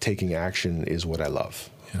that taking action is what I love.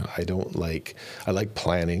 Yeah. I like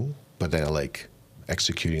planning, but then I like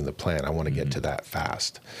executing the plan. I want to get to that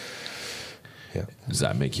fast. Yeah. Does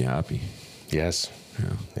that make you happy? Yes.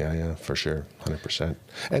 Yeah, for sure. 100%.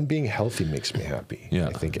 And being healthy makes me happy. Yeah.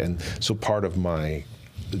 I think. And so part of my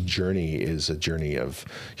journey is a journey of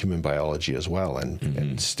human biology as well,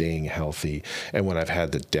 and staying healthy. And when I've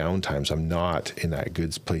had the down times, I'm not in that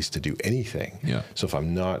good place to do anything. Yeah. So if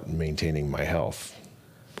I'm not maintaining my health,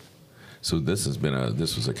 So this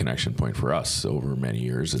was a connection point for us over many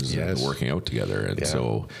years, is working out together. And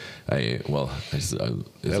so it's a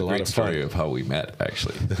great story of how we met,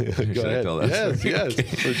 actually. Go ahead. Yes,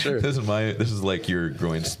 for sure. This is like your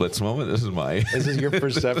growing splits moment. This is your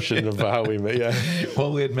perception of how we met. Yeah.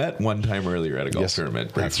 Well, we had met one time earlier at a golf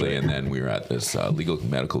tournament briefly, and then we were at this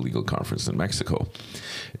medical legal conference in Mexico.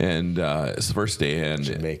 And it's the first day in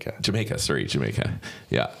Jamaica.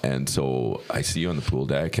 Yeah. And so I see you on the pool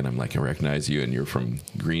deck, and I'm like, I recognize you, and you're from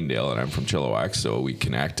Greendale, and I'm from Chilliwack. So we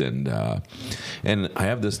connect, and I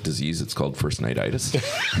have this disease. It's called first nightitis.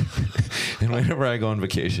 And whenever I go on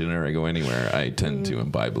vacation or I go anywhere, I tend to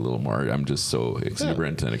imbibe a little more. I'm just so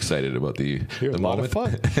exuberant and excited about the moment. Lot of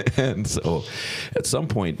fun. And so at some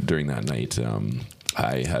point during that night,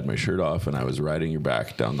 I had my shirt off and I was riding your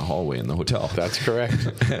back down the hallway in the hotel. That's correct.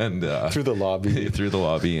 And through the lobby, and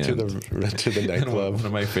to the nightclub. One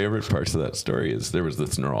of my favorite parts of that story is there was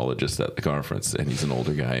this neurologist at the conference, and he's an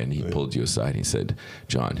older guy, and he pulled you aside and he said,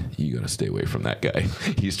 "John, you got to stay away from that guy.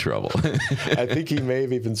 He's trouble." I think he may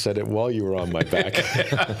have even said it while you were on my back.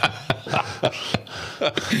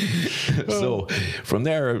 So from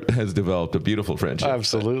there has developed a beautiful friendship.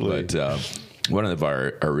 Absolutely. But one of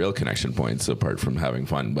our real connection points, apart from having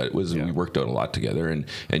fun, but it was we worked out a lot together,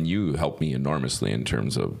 and you helped me enormously in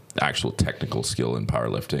terms of actual technical skill in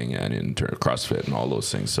powerlifting and in CrossFit and all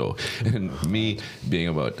those things. So, and me being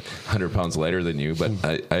about 100 pounds lighter than you, but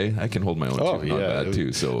I can hold my own too. Not bad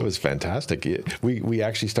too. So it was fantastic. We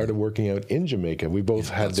actually started working out in Jamaica. We both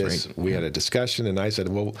had this. Right. We had a discussion, and I said,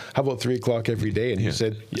 "Well, how about 3 o'clock every day?" And you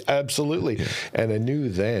said, "Absolutely." Yeah. And I knew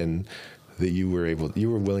then that you were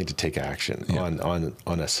willing to take action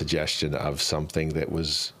on a suggestion of something that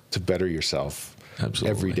was to better yourself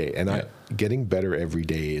every day. And getting better every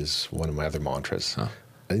day is one of my other mantras.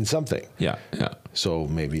 In something. Yeah. So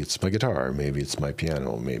maybe it's my guitar, maybe it's my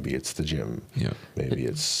piano, maybe it's the gym. Yeah. Maybe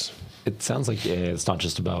it's... It sounds like it's not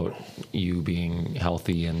just about you being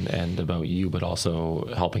healthy and about you, but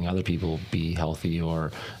also helping other people be healthy.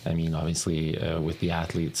 Or, I mean, obviously with the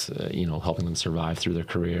athletes, helping them survive through their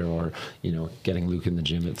career, or, getting Luke in the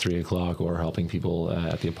gym at 3 o'clock, or helping people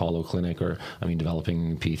at the Apollo Clinic, or,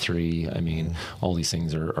 developing P3. I mean, all these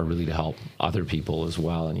things are really to help other people as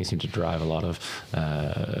well. And you seem to drive a lot of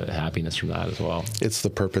happiness from that as well. It's the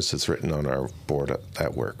purpose that's written on our board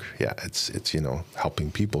at work. Yeah, it's helping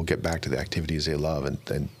people get back to the activities they love,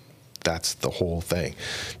 and that's the whole thing.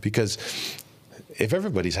 Because if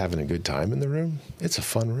everybody's having a good time in the room, it's a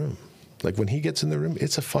fun room. Like when he gets in the room,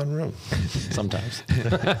 it's a fun room. Sometimes.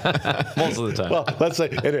 Most of the time. Well, let's say,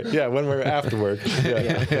 when we're after work.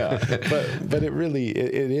 Yeah. But it really,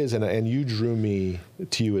 it is. And you drew me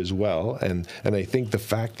to you as well. And I think the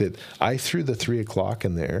fact that I threw the 3 o'clock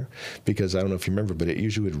in there, because I don't know if you remember, but it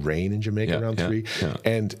usually would rain in Jamaica around 3. Yeah.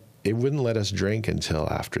 And it wouldn't let us drink until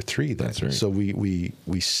after 3 then. That's right. So we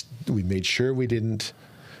made sure we didn't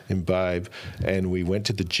imbibe, and we went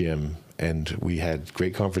to the gym, and we had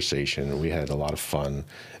great conversation, and we had a lot of fun,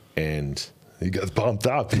 and you got pumped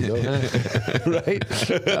up, right?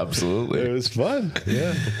 Absolutely. It was fun.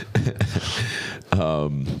 Yeah.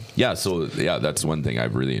 That's one thing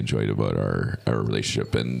I've really enjoyed about our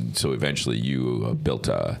relationship. And so eventually you built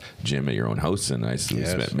a gym at your own house, and I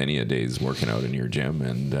spent many a days working out in your gym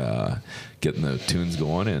and getting the tunes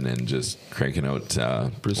going and just cranking out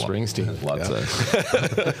Bruce Springsteen. Lots of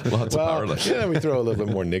powerlifting. Yeah, we throw a little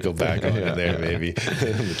bit more Nickelback on in there, maybe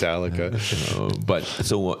Metallica. But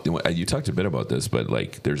so you talked a bit about this, but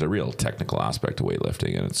like there's a real technical aspect to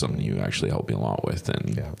weightlifting, and it's something you actually help me a lot with,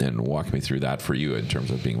 and walk me through that for you in terms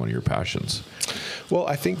of being one of your passions. Well,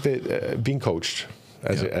 I think that being coached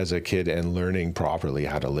as a kid and learning properly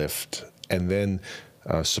how to lift, and then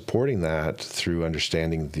supporting that through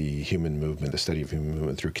understanding the human movement, the study of human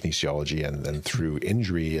movement through kinesiology, and then through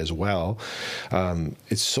injury as well,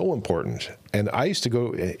 it's so important. And I used to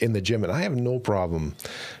go in the gym, and I have no problem,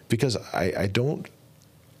 because I don't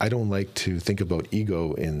like to think about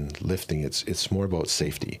ego in lifting. It's more about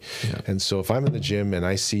safety. Yeah. And so if I'm in the gym and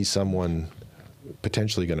I see someone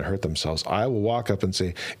potentially going to hurt themselves, I will walk up and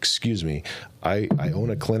say, "Excuse me, I own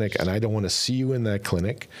a clinic, and I don't want to see you in that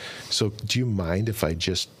clinic. So do you mind if I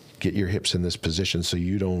just get your hips in this position so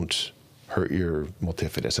you don't hurt your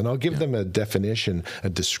multifidus?" And I'll give them a definition, a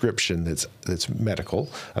description that's medical.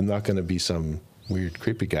 I'm not going to be some weird,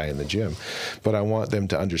 creepy guy in the gym, but I want them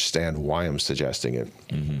to understand why I'm suggesting it.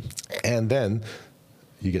 Mm-hmm. And then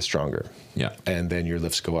you get stronger. Yeah. And then your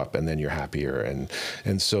lifts go up, and then you're happier.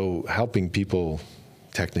 And so helping people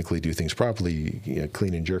technically do things properly,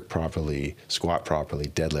 clean and jerk properly, squat properly,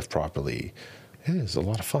 deadlift properly, it is a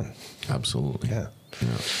lot of fun. Absolutely. Yeah.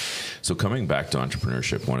 So coming back to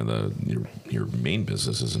entrepreneurship, one of your main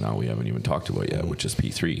businesses now we haven't even talked about yet, which is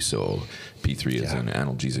P3. So P3 is an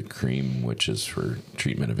analgesic cream, which is for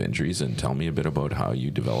treatment of injuries. And tell me a bit about how you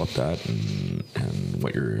developed that and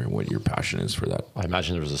what your passion is for that. I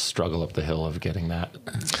imagine there was a struggle up the hill of getting that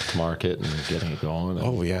to market and getting it going.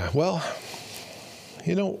 Oh yeah, well,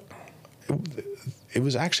 you know, it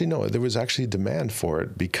was actually there was actually demand for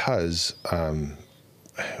it because.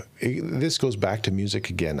 This goes back to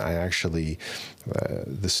music again. I actually,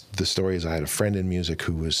 the story is I had a friend in music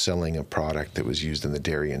who was selling a product that was used in the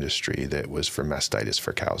dairy industry that was for mastitis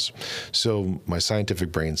for cows. So my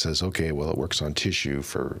scientific brain says, okay, well, it works on tissue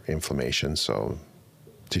for inflammation, so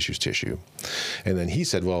tissue's tissue. And then he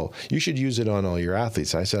said, well, you should use it on all your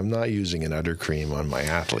athletes. I said, I'm not using an udder cream on my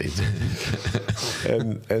athletes.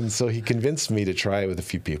 and so he convinced me to try it with a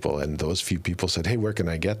few people. And those few people said, hey, where can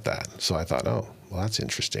I get that? So I thought, oh, well, that's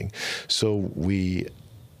interesting. So we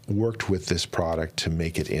worked with this product to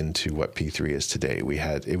make it into what P3 is today.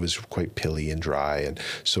 It was quite pilly and dry. And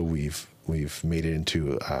so we've made it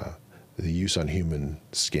into the use on human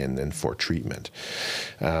skin and for treatment.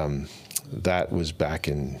 That was back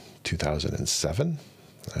in 2007.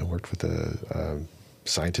 I worked with a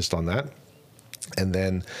scientist on that. And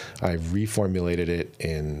then I reformulated it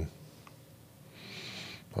in,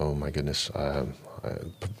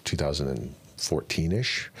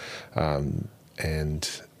 2014-ish. And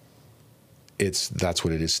that's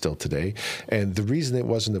what it is still today. And the reason it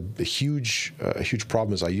wasn't a huge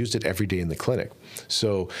problem is I used it every day in the clinic.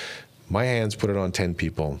 So my hands put it on 10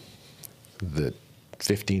 people. The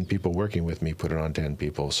 15 people working with me put it on 10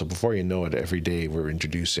 people. So before you know it, every day we're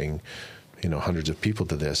introducing, hundreds of people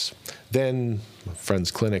to this. Then a friend's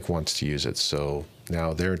clinic wants to use it, so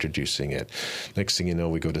now they're introducing it. Next thing you know,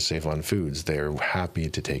 we go to Save On Foods. They're happy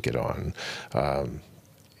to take it on.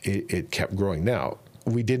 It kept growing. Now,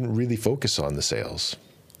 we didn't really focus on the sales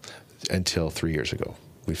until 3 years ago.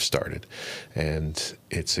 We've started, and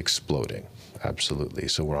it's exploding, absolutely.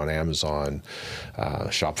 So we're on Amazon,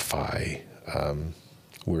 Shopify.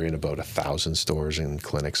 We're in about 1,000 stores and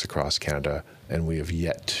clinics across Canada, and we have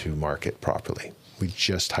yet to market properly. We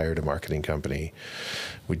just hired a marketing company.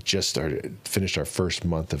 We just finished our first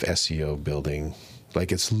month of SEO building.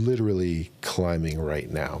 Like, it's literally climbing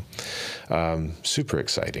right now. Super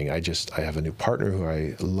exciting. I have a new partner who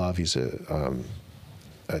I love. He's a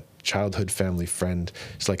childhood family friend.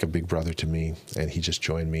 He's like a big brother to me, and he just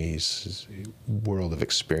joined me. He's a world of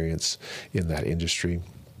experience in that industry.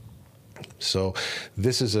 So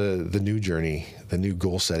this is the new journey, the new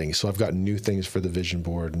goal setting. So I've got new things for the vision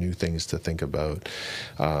board, new things to think about.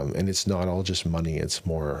 And it's not all just money. It's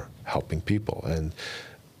more helping people. And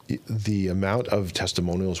the amount of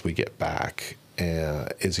testimonials we get back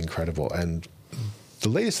is incredible. And the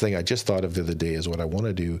latest thing I just thought of the other day is what I want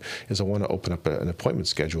to do is I want to open up an appointment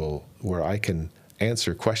schedule where I can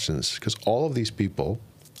answer questions, because all of these people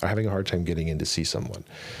are having a hard time getting in to see someone,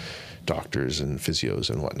 doctors and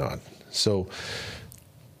physios and whatnot. So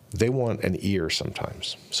they want an ear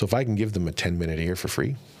sometimes. So if I can give them a 10-minute ear for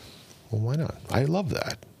free, well, why not? I love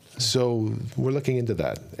that. So we're looking into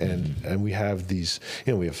that. And we have these,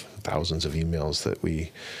 we have thousands of emails that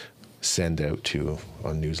we send out to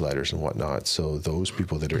on newsletters and whatnot. So those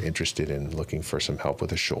people that are interested in looking for some help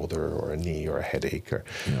with a shoulder or a knee or a headache, or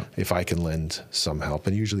if I can lend some help,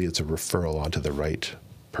 and usually it's a referral onto the right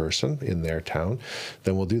person in their town,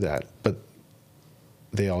 then we'll do that. But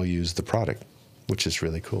they all use the product, which is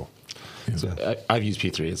really cool. Yeah. So I've used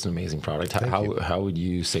P3. It's an amazing product. How would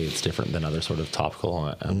you say it's different than other sort of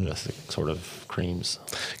topical analgesic sort of creams?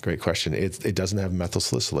 Great question. It doesn't have methyl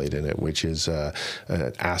salicylate in it, which is an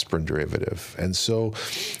aspirin derivative. And so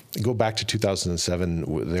go back to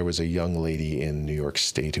 2007, there was a young lady in New York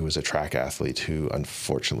State who was a track athlete who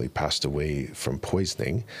unfortunately passed away from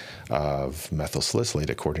poisoning of methyl salicylate,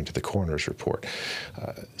 according to the coroner's report.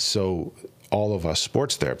 So all of us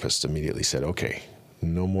sports therapists immediately said, okay,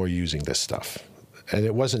 no more using this stuff. And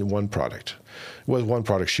it wasn't one product. It was one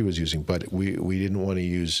product she was using, but we didn't want to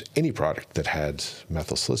use any product that had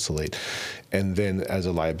methyl salicylate. And then as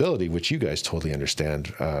a liability, which you guys totally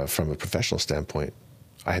understand from a professional standpoint,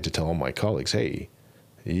 I had to tell all my colleagues, hey,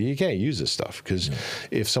 you can't use this stuff, because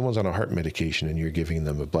if someone's on a heart medication and you're giving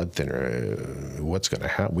them a blood thinner, what's going to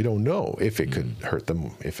happen? We don't know if it could hurt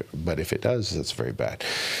them, but if it does, that's very bad.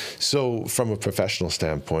 So from a professional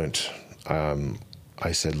standpoint,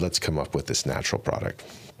 I said, let's come up with this natural product.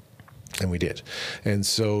 And we did. And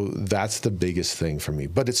so that's the biggest thing for me.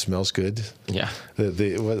 But it smells good. Yeah.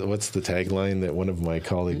 What's the tagline that one of my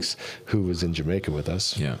colleagues who was in Jamaica with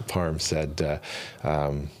us, Parm, said,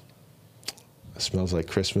 Smells like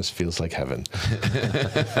Christmas, feels like heaven.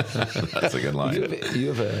 That's a good line. You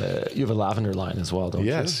have a lavender line as well, don't you?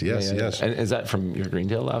 Yes. And is that from your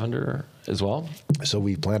Greendale lavender as well? So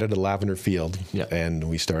we planted a lavender field, Yeah. and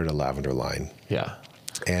we started a lavender line. Yeah.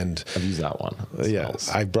 And I've used that one. yeah,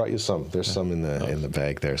 I brought you some. There's some in the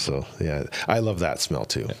bag there. So yeah, I love that smell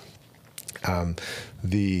too. Yeah.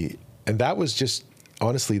 And that was just,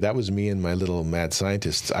 honestly, that was me and my little mad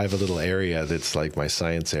scientists. I have a little area that's like my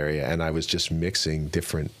science area, and I was just mixing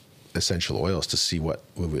different essential oils to see what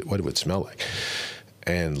it would smell like.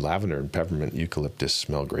 And lavender and peppermint, eucalyptus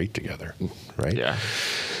smell great together, right? Yeah.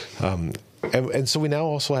 And so we now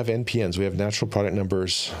also have NPNs. We have natural product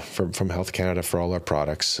numbers from Health Canada for all our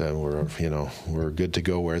products. We're good to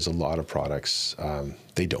go. Whereas a lot of products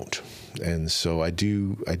they don't. And so I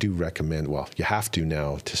do recommend. Well, you have to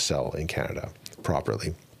now to sell in Canada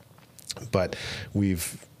properly. But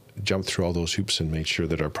we've jumped through all those hoops and made sure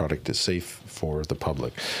that our product is safe for the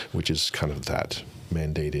public, which is kind of that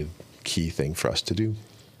mandated key thing for us to do.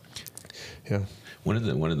 Yeah. One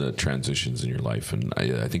of the transitions in your life, and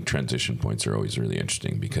I think transition points are always really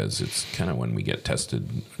interesting because it's kind of when we get tested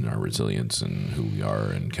in our resilience and who we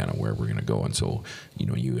are and kind of where we're going to go. And so,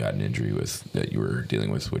 you had an injury that you were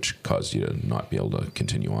dealing with, which caused you to not be able to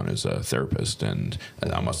continue on as a therapist, and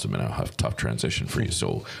that must have been a tough transition for you.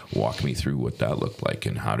 So, walk me through what that looked like,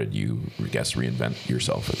 and how did you, I guess, reinvent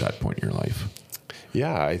yourself at that point in your life?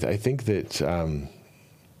 Yeah, I think that.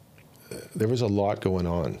 There was a lot going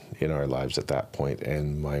on in our lives at that point,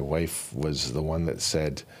 and my wife was the one that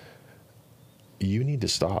said, "You need to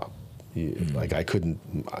stop." Like I couldn't.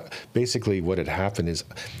 Basically, what had happened is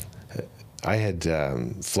I had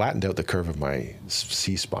flattened out the curve of my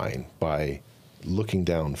C-spine by looking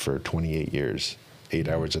down for 28 years, 8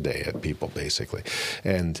 hours a day at people, basically,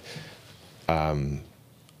 and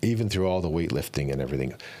even through all the weightlifting and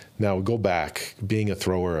everything. Now, go back, being a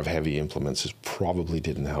thrower of heavy implements probably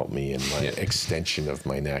didn't help me in my extension of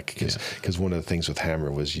my neck, because one of the things with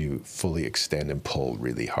hammer was you fully extend and pull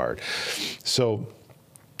really hard. So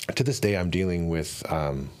to this day, I'm dealing with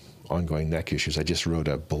ongoing neck issues. I just wrote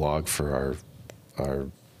a blog for our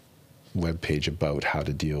webpage about how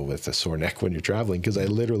to deal with a sore neck when you're traveling, because I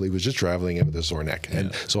literally was just traveling with a sore neck.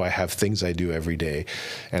 And so I have things I do every day,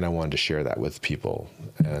 and I wanted to share that with people.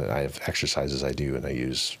 And I have exercises I do, and I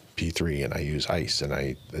use P3, and I use ice, and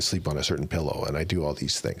I sleep on a certain pillow, and I do all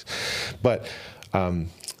these things. But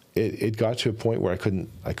it got to a point where I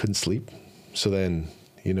couldn't sleep. So then,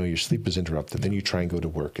 your sleep is interrupted. Then you try and go to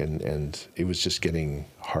work, and it was just getting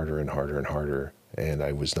harder and harder and harder. And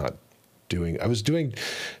I was doing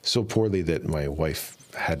so poorly that my wife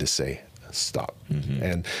had to say, stop. Mm-hmm.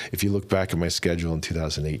 And if you look back at my schedule in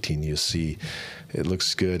 2018, you'll see it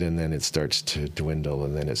looks good, and then it starts to dwindle,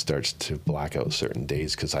 and then it starts to black out certain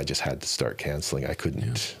days because I just had to start canceling. I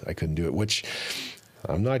couldn't do it, which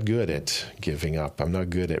I'm not good at giving up. I'm not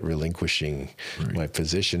good at relinquishing my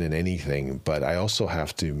position in anything, but I also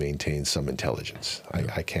have to maintain some intelligence.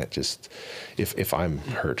 I can't just, if I'm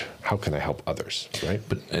hurt, how can I help others, right?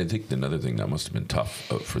 But I think another thing that must have been tough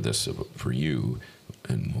for you,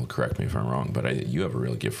 and will correct me if I'm wrong, but you have a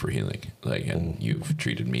real gift for healing. And you've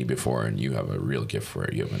treated me before, and you have a real gift for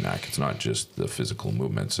it. You have a knack. It's not just the physical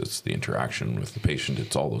movements; it's the interaction with the patient.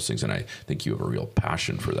 It's all those things, and I think you have a real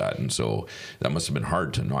passion for that. And so that must have been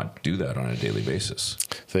hard to not do that on a daily basis.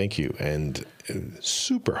 Thank you, and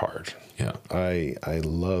super hard. Yeah, I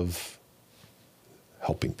love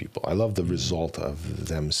helping people. I love the result of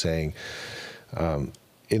them saying, one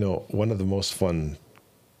of the most fun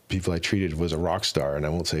people I treated was a rock star, and I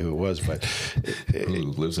won't say who it was, but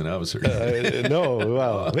who lives in Abbotsford? No,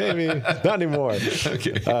 well, maybe not anymore.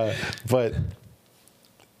 Okay, but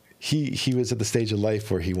he was at the stage of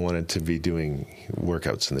life where he wanted to be doing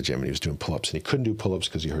workouts in the gym, and he was doing pull-ups, and he couldn't do pull-ups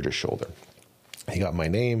because he hurt his shoulder. He got my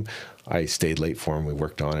name. I stayed late for him. We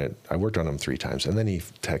worked on it. I worked on him 3 times, and then he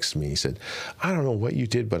texted me. He said, "I don't know what you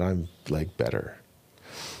did, but I'm better."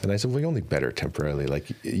 And I said, well, you're only better temporarily.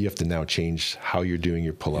 You have to now change how you're doing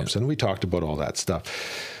your pull-ups. And we talked about all that stuff.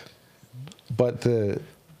 But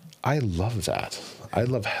I love that. I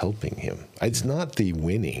love helping him. It's not the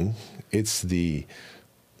winning. It's the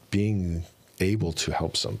being able to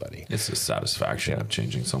help somebody. It's the satisfaction of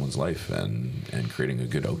changing someone's life and creating a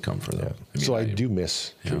good outcome for them. Yeah. I do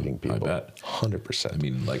miss treating people. I bet. 100%. I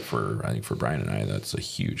mean, I think for Brian and I, that's a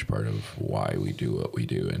huge part of why we do what we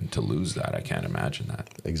do. And to lose that, I can't imagine that.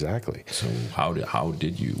 Exactly. So how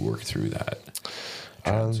did you work through that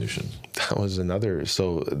transition? That was another.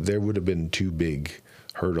 So there would have been 2 big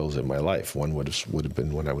hurdles in my life. One would have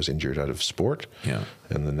been when I was injured out of sport. Yeah.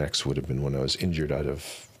 And the next would have been when I was injured out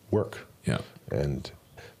of work. Yeah.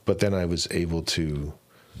 But then I was able to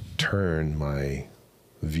turn my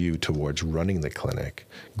view towards running the clinic,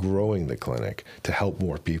 growing the clinic to help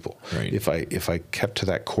more people. Right. If I kept to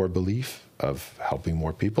that core belief of helping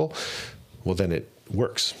more people, well, then it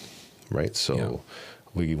works, right? So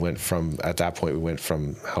we went from, at that point, we went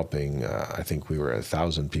from helping, I think we were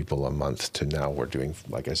 1,000 people a month to now we're doing,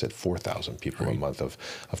 like I said, 4,000 people a month of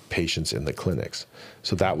patients in the clinics.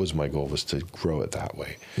 So that was my goal, was to grow it that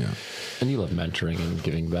way. Yeah. And you love mentoring and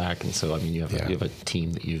giving back. And so, I mean, you have a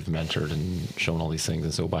team that you've mentored and shown all these things.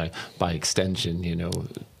 And so by extension, you know,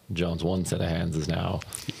 John's one set of hands is now.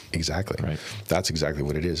 Exactly. Right. That's exactly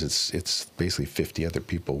what it is. It's basically 50 other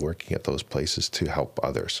people working at those places to help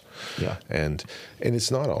others. Yeah. And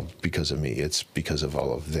it's not all because of me. It's because of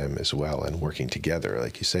all of them as well, and working together.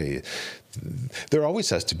 Like you say, there always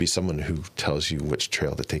has to be someone who tells you which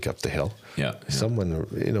trail to take up the hill. Yeah. Someone,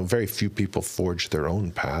 you know, very few people forge their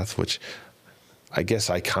own path, which I guess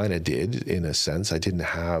I kind of did in a sense. I didn't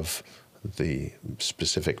have the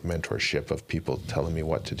specific mentorship of people telling me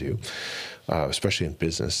what to do, especially in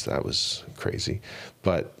business. That was crazy.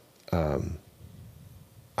 But I'm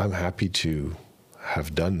happy to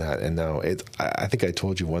have done that. And now I think I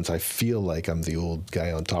told you once, I feel like I'm the old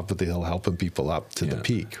guy on top of the hill helping people up to the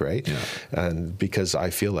peak, right? Yeah. And because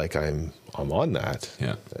I feel like I'm on that.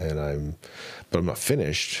 Yeah. But I'm not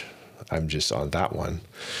finished. I'm just on that one.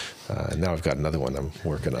 And now I've got another one I'm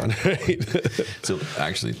working on. Right? So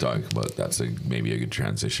actually talk about, that's maybe a good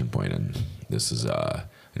transition point. And this is, I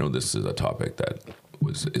know this is a topic that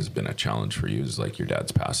has been a challenge for you, is like your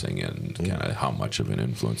dad's passing and kind of how much of an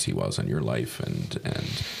influence he was on your life and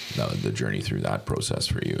the journey through that process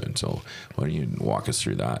for you. And so why don't you walk us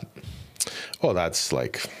through that? Well, that's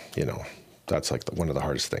like, you know, that's like one of the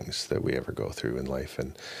hardest things that we ever go through in life.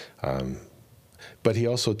 And, but he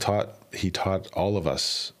also taught all of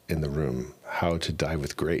us in the room how to die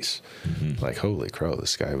with grace. Mm-hmm. Like, holy crow,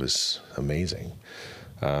 this guy was amazing.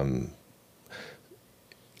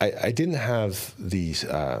 I didn't have these,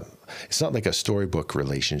 it's not like a storybook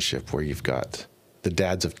relationship where you've got the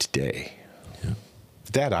dads of today. Yeah.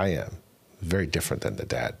 The dad I am, very different than the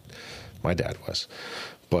dad my dad was.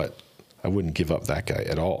 But I wouldn't give up that guy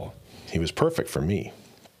at all. He was perfect for me.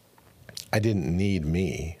 I didn't need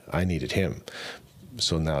me, I needed him.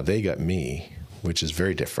 So now they got me, which is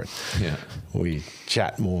very different. Yeah. We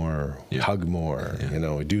chat more, hug more, you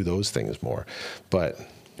know, we do those things more. But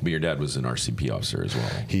your dad was an RCP officer as well.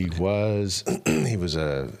 He was.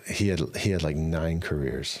 He had like 9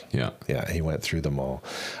 careers. Yeah. Yeah. He went through them all.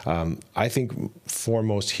 I think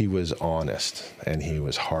foremost he was honest and he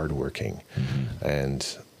was hardworking,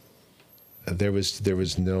 and there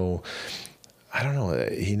was no. I don't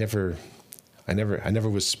know. I never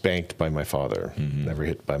was spanked by my father, never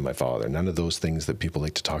hit by my father. None of those things that people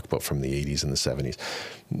like to talk about from the 80s and the 70s.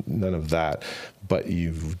 None of that. But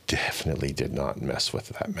you definitely did not mess with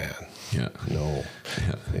that man. Yeah. No.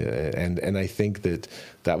 Yeah. And I think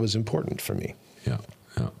that was important for me. Yeah.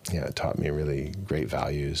 Yeah. Yeah. It taught me really great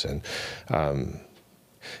values. And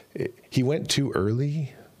he went too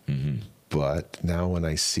early, but now when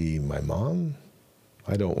I see my mom,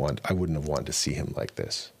 I wouldn't have wanted to see him like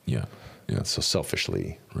this. Yeah. Yeah. So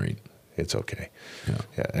selfishly, right? It's okay. Yeah.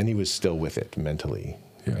 Yeah. And he was still with it mentally,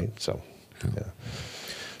 right? So, yeah.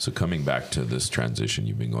 So coming back to this transition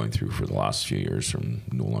you've been going through for the last few years, from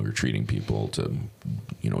no longer treating people to,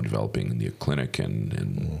 you know, developing the clinic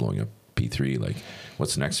and blowing up P3, like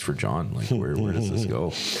what's next for John? Like where does this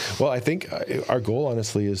go? Well, I think our goal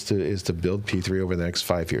honestly is to build P3 over the next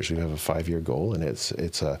 5 years. We have a 5-year goal, and it's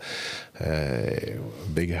a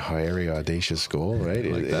big, hairy, audacious goal, right?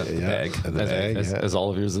 Like that, the bag. The bag, as all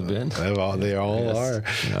of yours have been. They all are.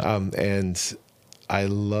 Yeah. And I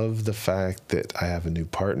love the fact that I have a new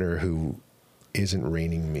partner who isn't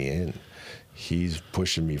reining me in. He's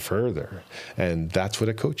pushing me further, and that's what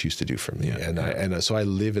a coach used to do for me. Yeah, so I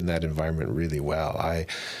live in that environment really well. I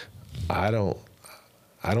don't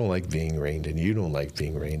like being reined in. You don't like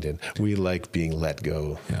being reined in. We like being let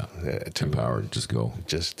go. Yeah, empowered. Just go.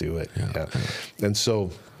 Just do it. Yeah. And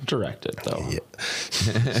so directed though. Yeah.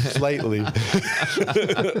 Slightly.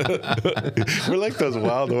 We're like those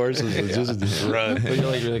wild horses that just run. But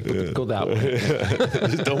you're like, go that way.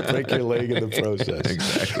 Just don't break your leg in the process.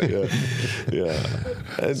 Exactly. Yeah.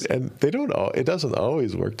 And they don't. It doesn't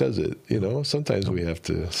always work, does it? You know, sometimes we have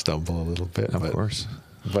to stumble a little bit. Of course.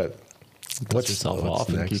 But dust yourself off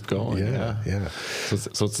and keep going. Yeah.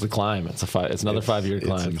 So it's the climb. It's another 5-year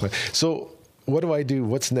climb. So what do I do?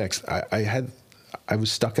 What's next? I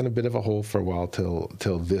was stuck in a bit of a hole for a while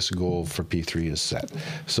till this goal for P3 is set.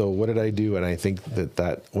 So what did I do? And I think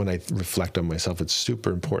that when I reflect on myself, it's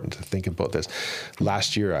super important to think about this.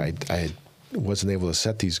 Last year, I wasn't able to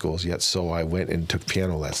set these goals yet, so I went and took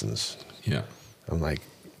piano lessons. Yeah. I'm like,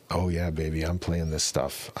 oh yeah, baby, I'm playing this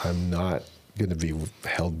stuff. I'm not going to be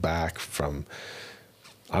held back from.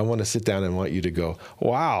 I want to sit down and want you to go,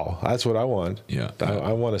 wow, that's what I want. Yeah.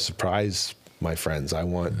 I want to surprise my friends. I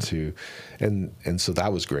want to, and so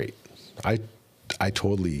that was great. I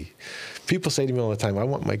totally, people say to me all the time, I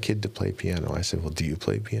want my kid to play piano. I said, well, do you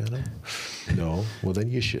play piano? No. Well,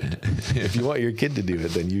 then you should. If you want your kid to do it,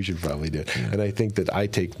 then you should probably do it. Yeah. And I think that I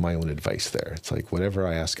take my own advice there. It's like whatever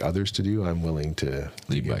I ask others to do, I'm willing to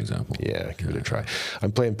lead by example. Yeah, give it a try.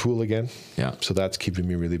 I'm playing pool again. Yeah. So that's keeping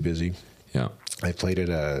me really busy. Yeah. I played at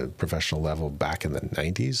a professional level back in the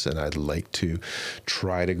 90s, and I'd like to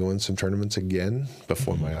try to go in some tournaments again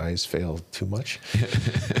before my eyes fail too much.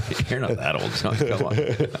 You're not that old, John. Come on.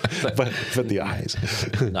 but the eyes.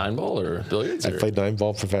 9-ball or billiards? I played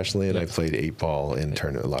 9-ball professionally, and I played 8-ball in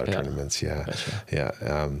a lot of tournaments. Yeah. Gotcha. Yeah.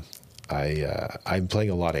 I'm playing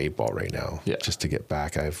a lot of 8-ball right now, just to get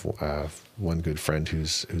back. I have one good friend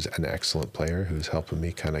who's an excellent player who's helping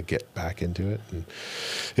me kind of get back into it. And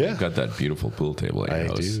You've got that beautiful pool table at your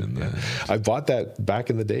house. I bought that back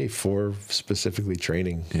in the day for specifically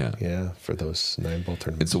training. Yeah. For those 9-ball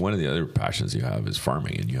tournaments. And so one of the other passions you have is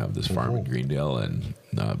farming, and you have this farm in Greendale. And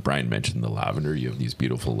Brian mentioned the lavender. You have these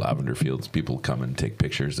beautiful lavender fields. People come and take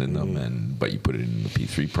pictures in them, but you put it in the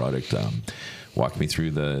P3 product. Walk me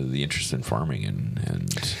through the interest in farming and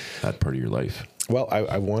that part of your life. Well,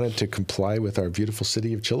 I wanted to comply with our beautiful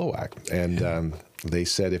city of Chilliwack. And they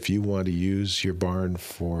said, if you want to use your barn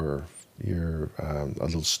for your a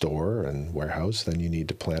little store and warehouse, then you need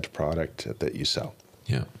to plant a product that you sell.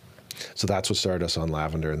 Yeah. So that's what started us on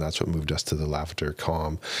lavender, and that's what moved us to the Lavender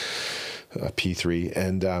Calm P3.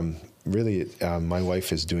 And really, my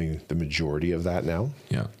wife is doing the majority of that now.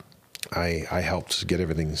 Yeah. I helped get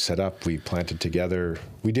everything set up. We planted together.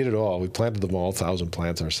 We did it all. We planted them all, 1,000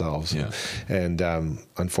 plants ourselves. Yeah. And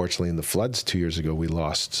unfortunately, in the floods 2 years ago, we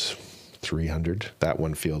lost 300. That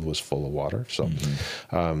one field was full of water. So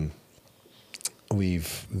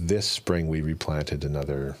this spring, we replanted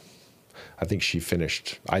another. I think she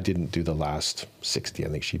finished. I didn't do the last 60. I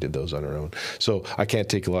think she did those on her own. So I can't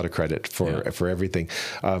take a lot of credit for everything.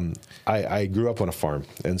 I grew up on a farm,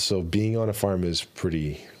 and so being on a farm is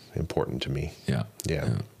pretty important to me. Yeah.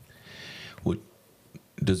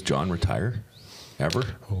 Does John retire ever?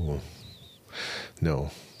 Oh,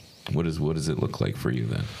 no. What does it look like for you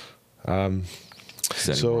then?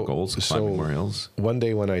 Setting more goals, climbing more hills. One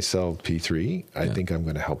day when I sell P3, I think I'm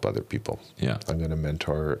going to help other people. Yeah, I'm going to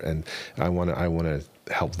mentor, and I want to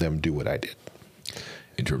help them do what I did.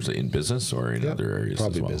 In terms of in business or in other areas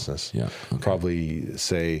probably as well? Business. Yeah. Okay. Probably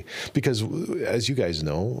say, because as you guys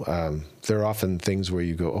know, there are often things where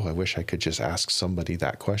you go, oh, I wish I could just ask somebody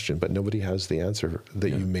that question, but nobody has the answer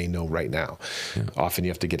that you may know right now. Yeah. Often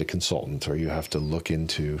you have to get a consultant, or you have to look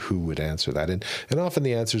into who would answer that. And often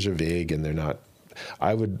the answers are vague, and they're not.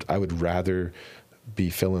 I would rather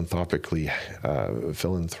be philanthropically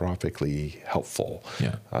helpful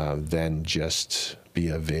than just be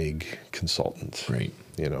a vague consultant. Right.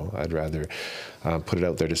 I'd rather put it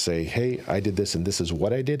out there to say, hey, I did this and this is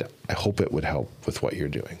what I did. I hope it would help with what you're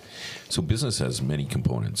doing. So business has many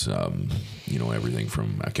components, everything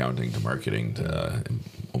from accounting to marketing to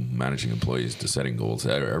managing employees to setting goals,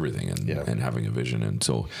 everything, and having a vision. And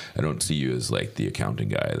so I don't see you as like the accounting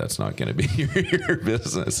guy. That's not going to be your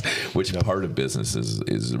business. Which part of business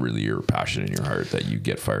is really your passion in your heart that you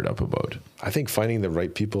get fired up about? I think finding the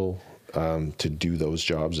right people to do those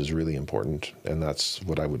jobs is really important, and that's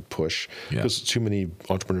what I would push, because too many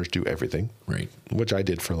entrepreneurs do everything, right? Which I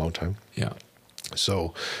did for a long time. Yeah.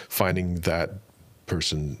 So finding that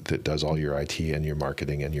person that does all your IT and your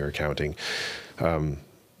marketing and your accounting,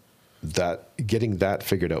 getting that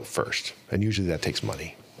figured out first, and usually that takes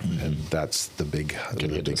money. Mm-hmm. And that's the big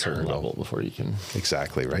get to a certain level before you can.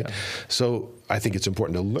 Exactly, right? Yeah. So I think it's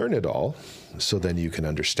important to learn it all, so then you can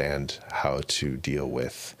understand how to deal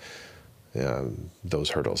with those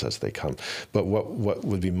hurdles as they come. But what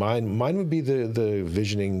would be mine would be the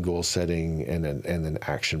visioning, goal setting, and then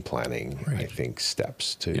action planning. Right. I think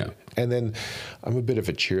steps to, and then I'm a bit of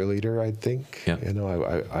a cheerleader. I think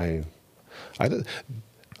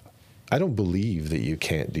I don't believe that you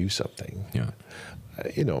can't do something. Yeah.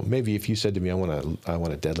 Maybe if you said to me, I want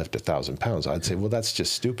to deadlift 1,000 pounds, I'd say, well, that's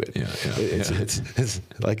just stupid. Yeah. It's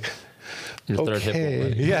like. Your third hip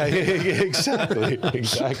already. Yeah, exactly,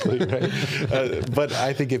 right. But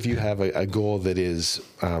I think if you have a goal that is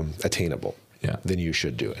attainable, then you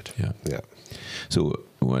should do it. Yeah. So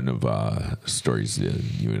one of stories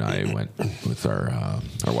you and I went with our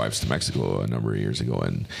wives to Mexico a number of years ago,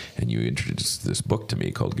 and you introduced this book to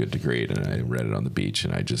me called Good to Great, and I read it on the beach,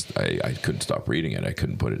 and I couldn't stop reading it. I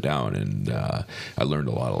couldn't put it down, and I learned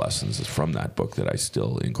a lot of lessons from that book that I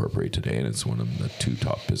still incorporate today, and it's one of the 2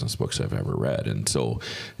 top business books I've ever read. And so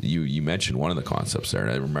you mentioned one of the concepts there,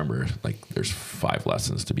 and I remember like there's 5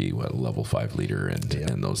 lessons to be a level 5 leader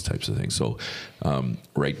and those types of things. So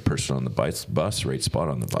right person on the bus, right spot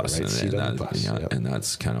on the bus, and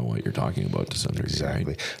that's kind of what you're talking about to some degree.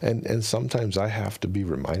 Exactly. Right? And sometimes I have to be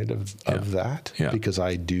reminded of that because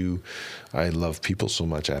I love people so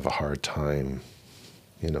much. I have a hard time,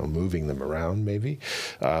 moving them around maybe.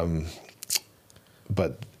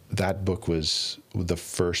 But that book was the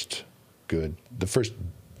first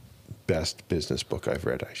best business book I've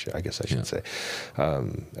read. I guess I should say.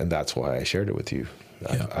 And that's why I shared it with you.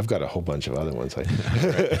 I've got a whole bunch of other ones.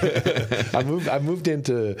 I moved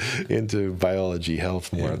into biology,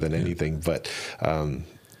 health more than anything, but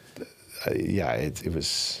it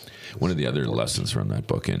was one of the other lessons from that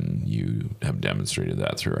book, and you have demonstrated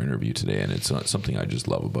that through our interview today. And it's something I just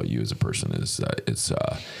love about you as a person is it's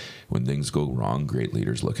when things go wrong, great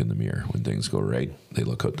leaders look in the mirror. When things go right, they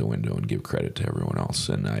look out the window and give credit to everyone else.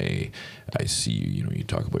 And I see you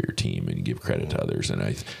talk about your team and you give credit to others. And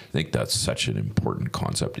I think that's such an important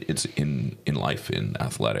concept. It's in life, in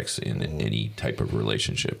athletics, in any type of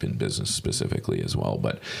relationship, in business specifically as well.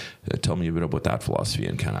 But tell me a bit about that philosophy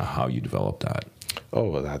and kind of how you developed that.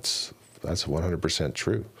 Oh, well, that's 100%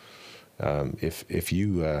 true. If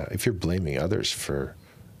you're blaming others for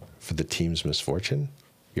the team's misfortune,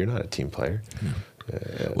 you're not a team player.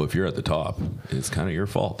 Well, if you're at the top, it's kind of your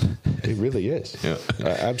fault. It really is.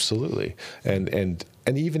 Absolutely. And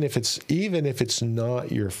even if it's not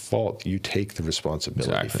your fault, you take the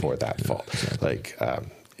responsibility for that fault.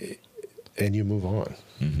 Exactly. And you move on,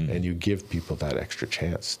 and you give people that extra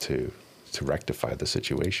chance to rectify the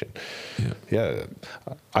situation. I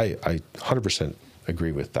 100%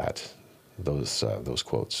 agree with those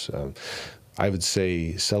quotes. I would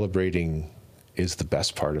say celebrating is the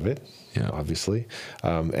best part of it, obviously,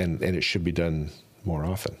 and it should be done more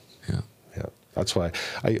often. That's why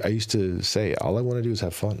I used to say all I want to do is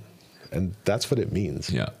have fun, and that's what it means.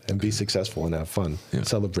 And be successful and have fun.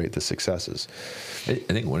 Celebrate the successes. I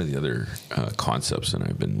think one of the other concepts, and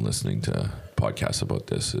I've been listening to podcasts about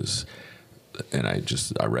this, is, and I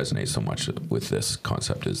resonate so much with this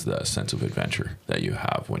concept, is the sense of adventure that you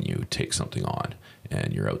have when you take something on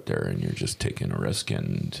and you're out there and you're just taking a risk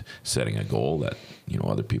and setting a goal that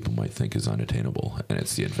other people might think is unattainable, and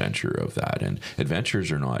it's the adventure of that. And adventures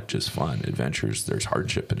are not just fun. Adventures, there's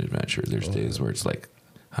hardship in adventure. There's days where it's like,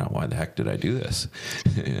 why the heck did I do this?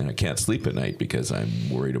 And I can't sleep at night because I'm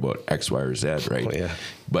worried about X, Y, or Z, right?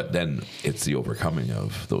 But then it's the overcoming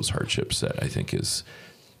of those hardships that I think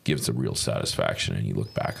gives a real satisfaction, and you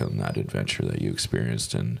look back on that adventure that you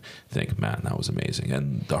experienced and think, man, that was amazing.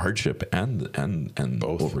 And the hardship and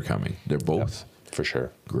both. Overcoming, they're both for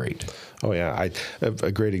sure great. Oh yeah,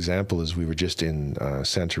 a great example is we were just in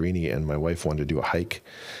Santorini, and my wife wanted to do a hike,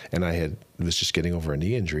 and I was just getting over a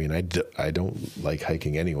knee injury, and I don't like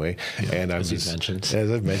hiking anyway, and as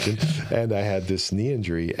I've mentioned, and I had this knee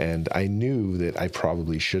injury, and I knew that I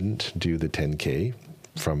probably shouldn't do the 10K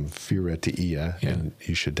from Forde to Ia, and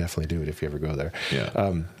you should definitely do it if you ever go there.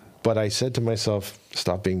 But I said to myself,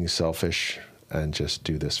 stop being selfish and just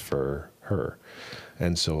do this for her.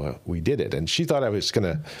 And so we did it. And she thought I was going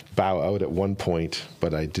to bow out at one point,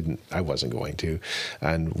 but I wasn't going to.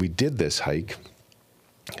 And we did this hike.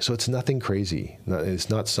 So it's nothing crazy. It's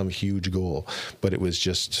not some huge goal, but it was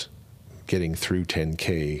just getting through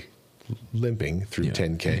 10K, limping through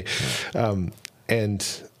 10K.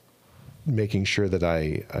 And making sure that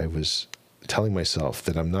I was telling myself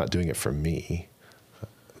that I'm not doing it for me.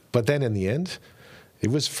 But then in the end,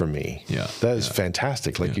 it was for me. That is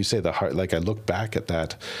fantastic. Like you say, the heart, like I look back at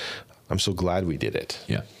that, I'm so glad we did it.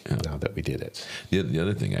 Now that we did it. The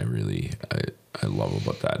other thing I love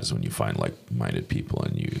about that is when you find like-minded people,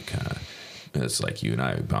 and you kind of, it's like you and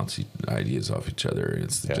I bounce ideas off each other.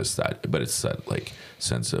 It's just that, but it's that like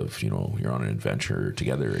sense of, you're on an adventure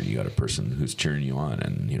together, and you got a person who's cheering you on,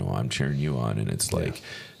 and I'm cheering you on, and it's like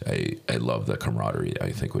I love the camaraderie,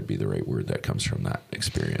 I think would be the right word that comes from that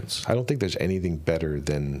experience. I don't think there's anything better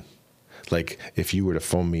than like if you were to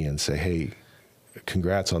phone me and say, hey,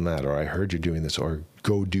 congrats on that, or I heard you're doing this, or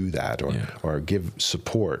go do that, or give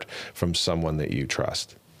support from someone that you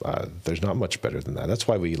trust. there's not much better than that. That's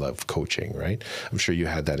why we love coaching, right? I'm sure you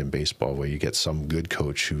had that in baseball where you get some good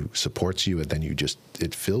coach who supports you, and then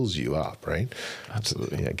it fills you up, right?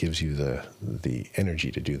 Absolutely. Yeah, it gives you the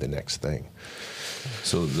energy to do the next thing.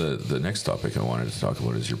 So the next topic I wanted to talk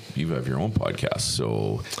about is you have your own podcast.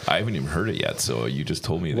 So I haven't even heard it yet. So you just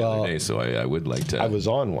told me the other day. So I would like to. I was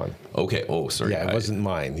on one. Okay. Oh, sorry. Yeah, it wasn't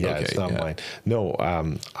mine. Yeah, okay, it's not mine. No,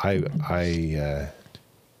 I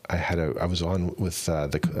was on with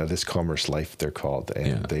This Commerce Life, they're called,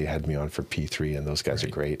 and they had me on for P3, and those guys are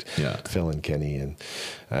great. Yeah, Phil and Kenny,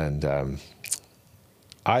 and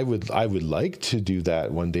I would like to do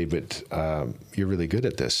that one day, but you're really good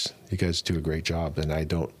at this. You guys do a great job, and I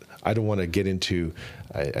don't want to get into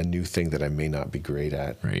a new thing that I may not be great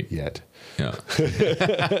at yet. Yeah.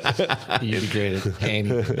 You'd be great at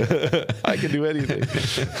anything. I can do anything.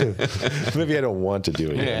 Maybe I don't want to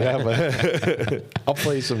do it yet. Yeah, but I'll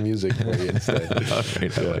play some music for you instead. All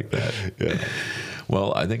right, I like that. Yeah.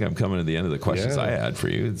 Well, I think I'm coming to the end of the questions I had for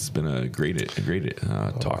you. It's been a great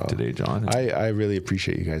talk today, John. I really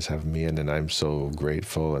appreciate you guys having me in, and I'm so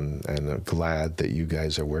grateful and glad that you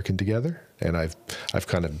guys are working together. And I've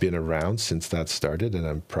kind of been around since that started, and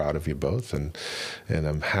I'm proud of you both, and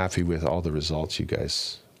I'm happy with all the results you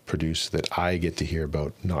guys produce that I get to hear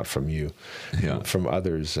about, not from you, from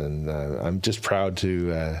others. And I'm just proud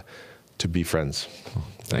to be friends. Oh,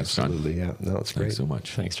 thanks, Absolutely, John. Yeah. No, it's great. Thanks so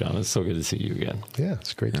much. Thanks, John. It's so good to see you again. Yeah,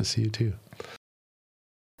 it's great to see you too.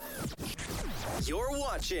 You're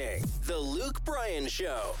watching The Luke Bryan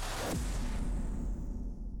Show.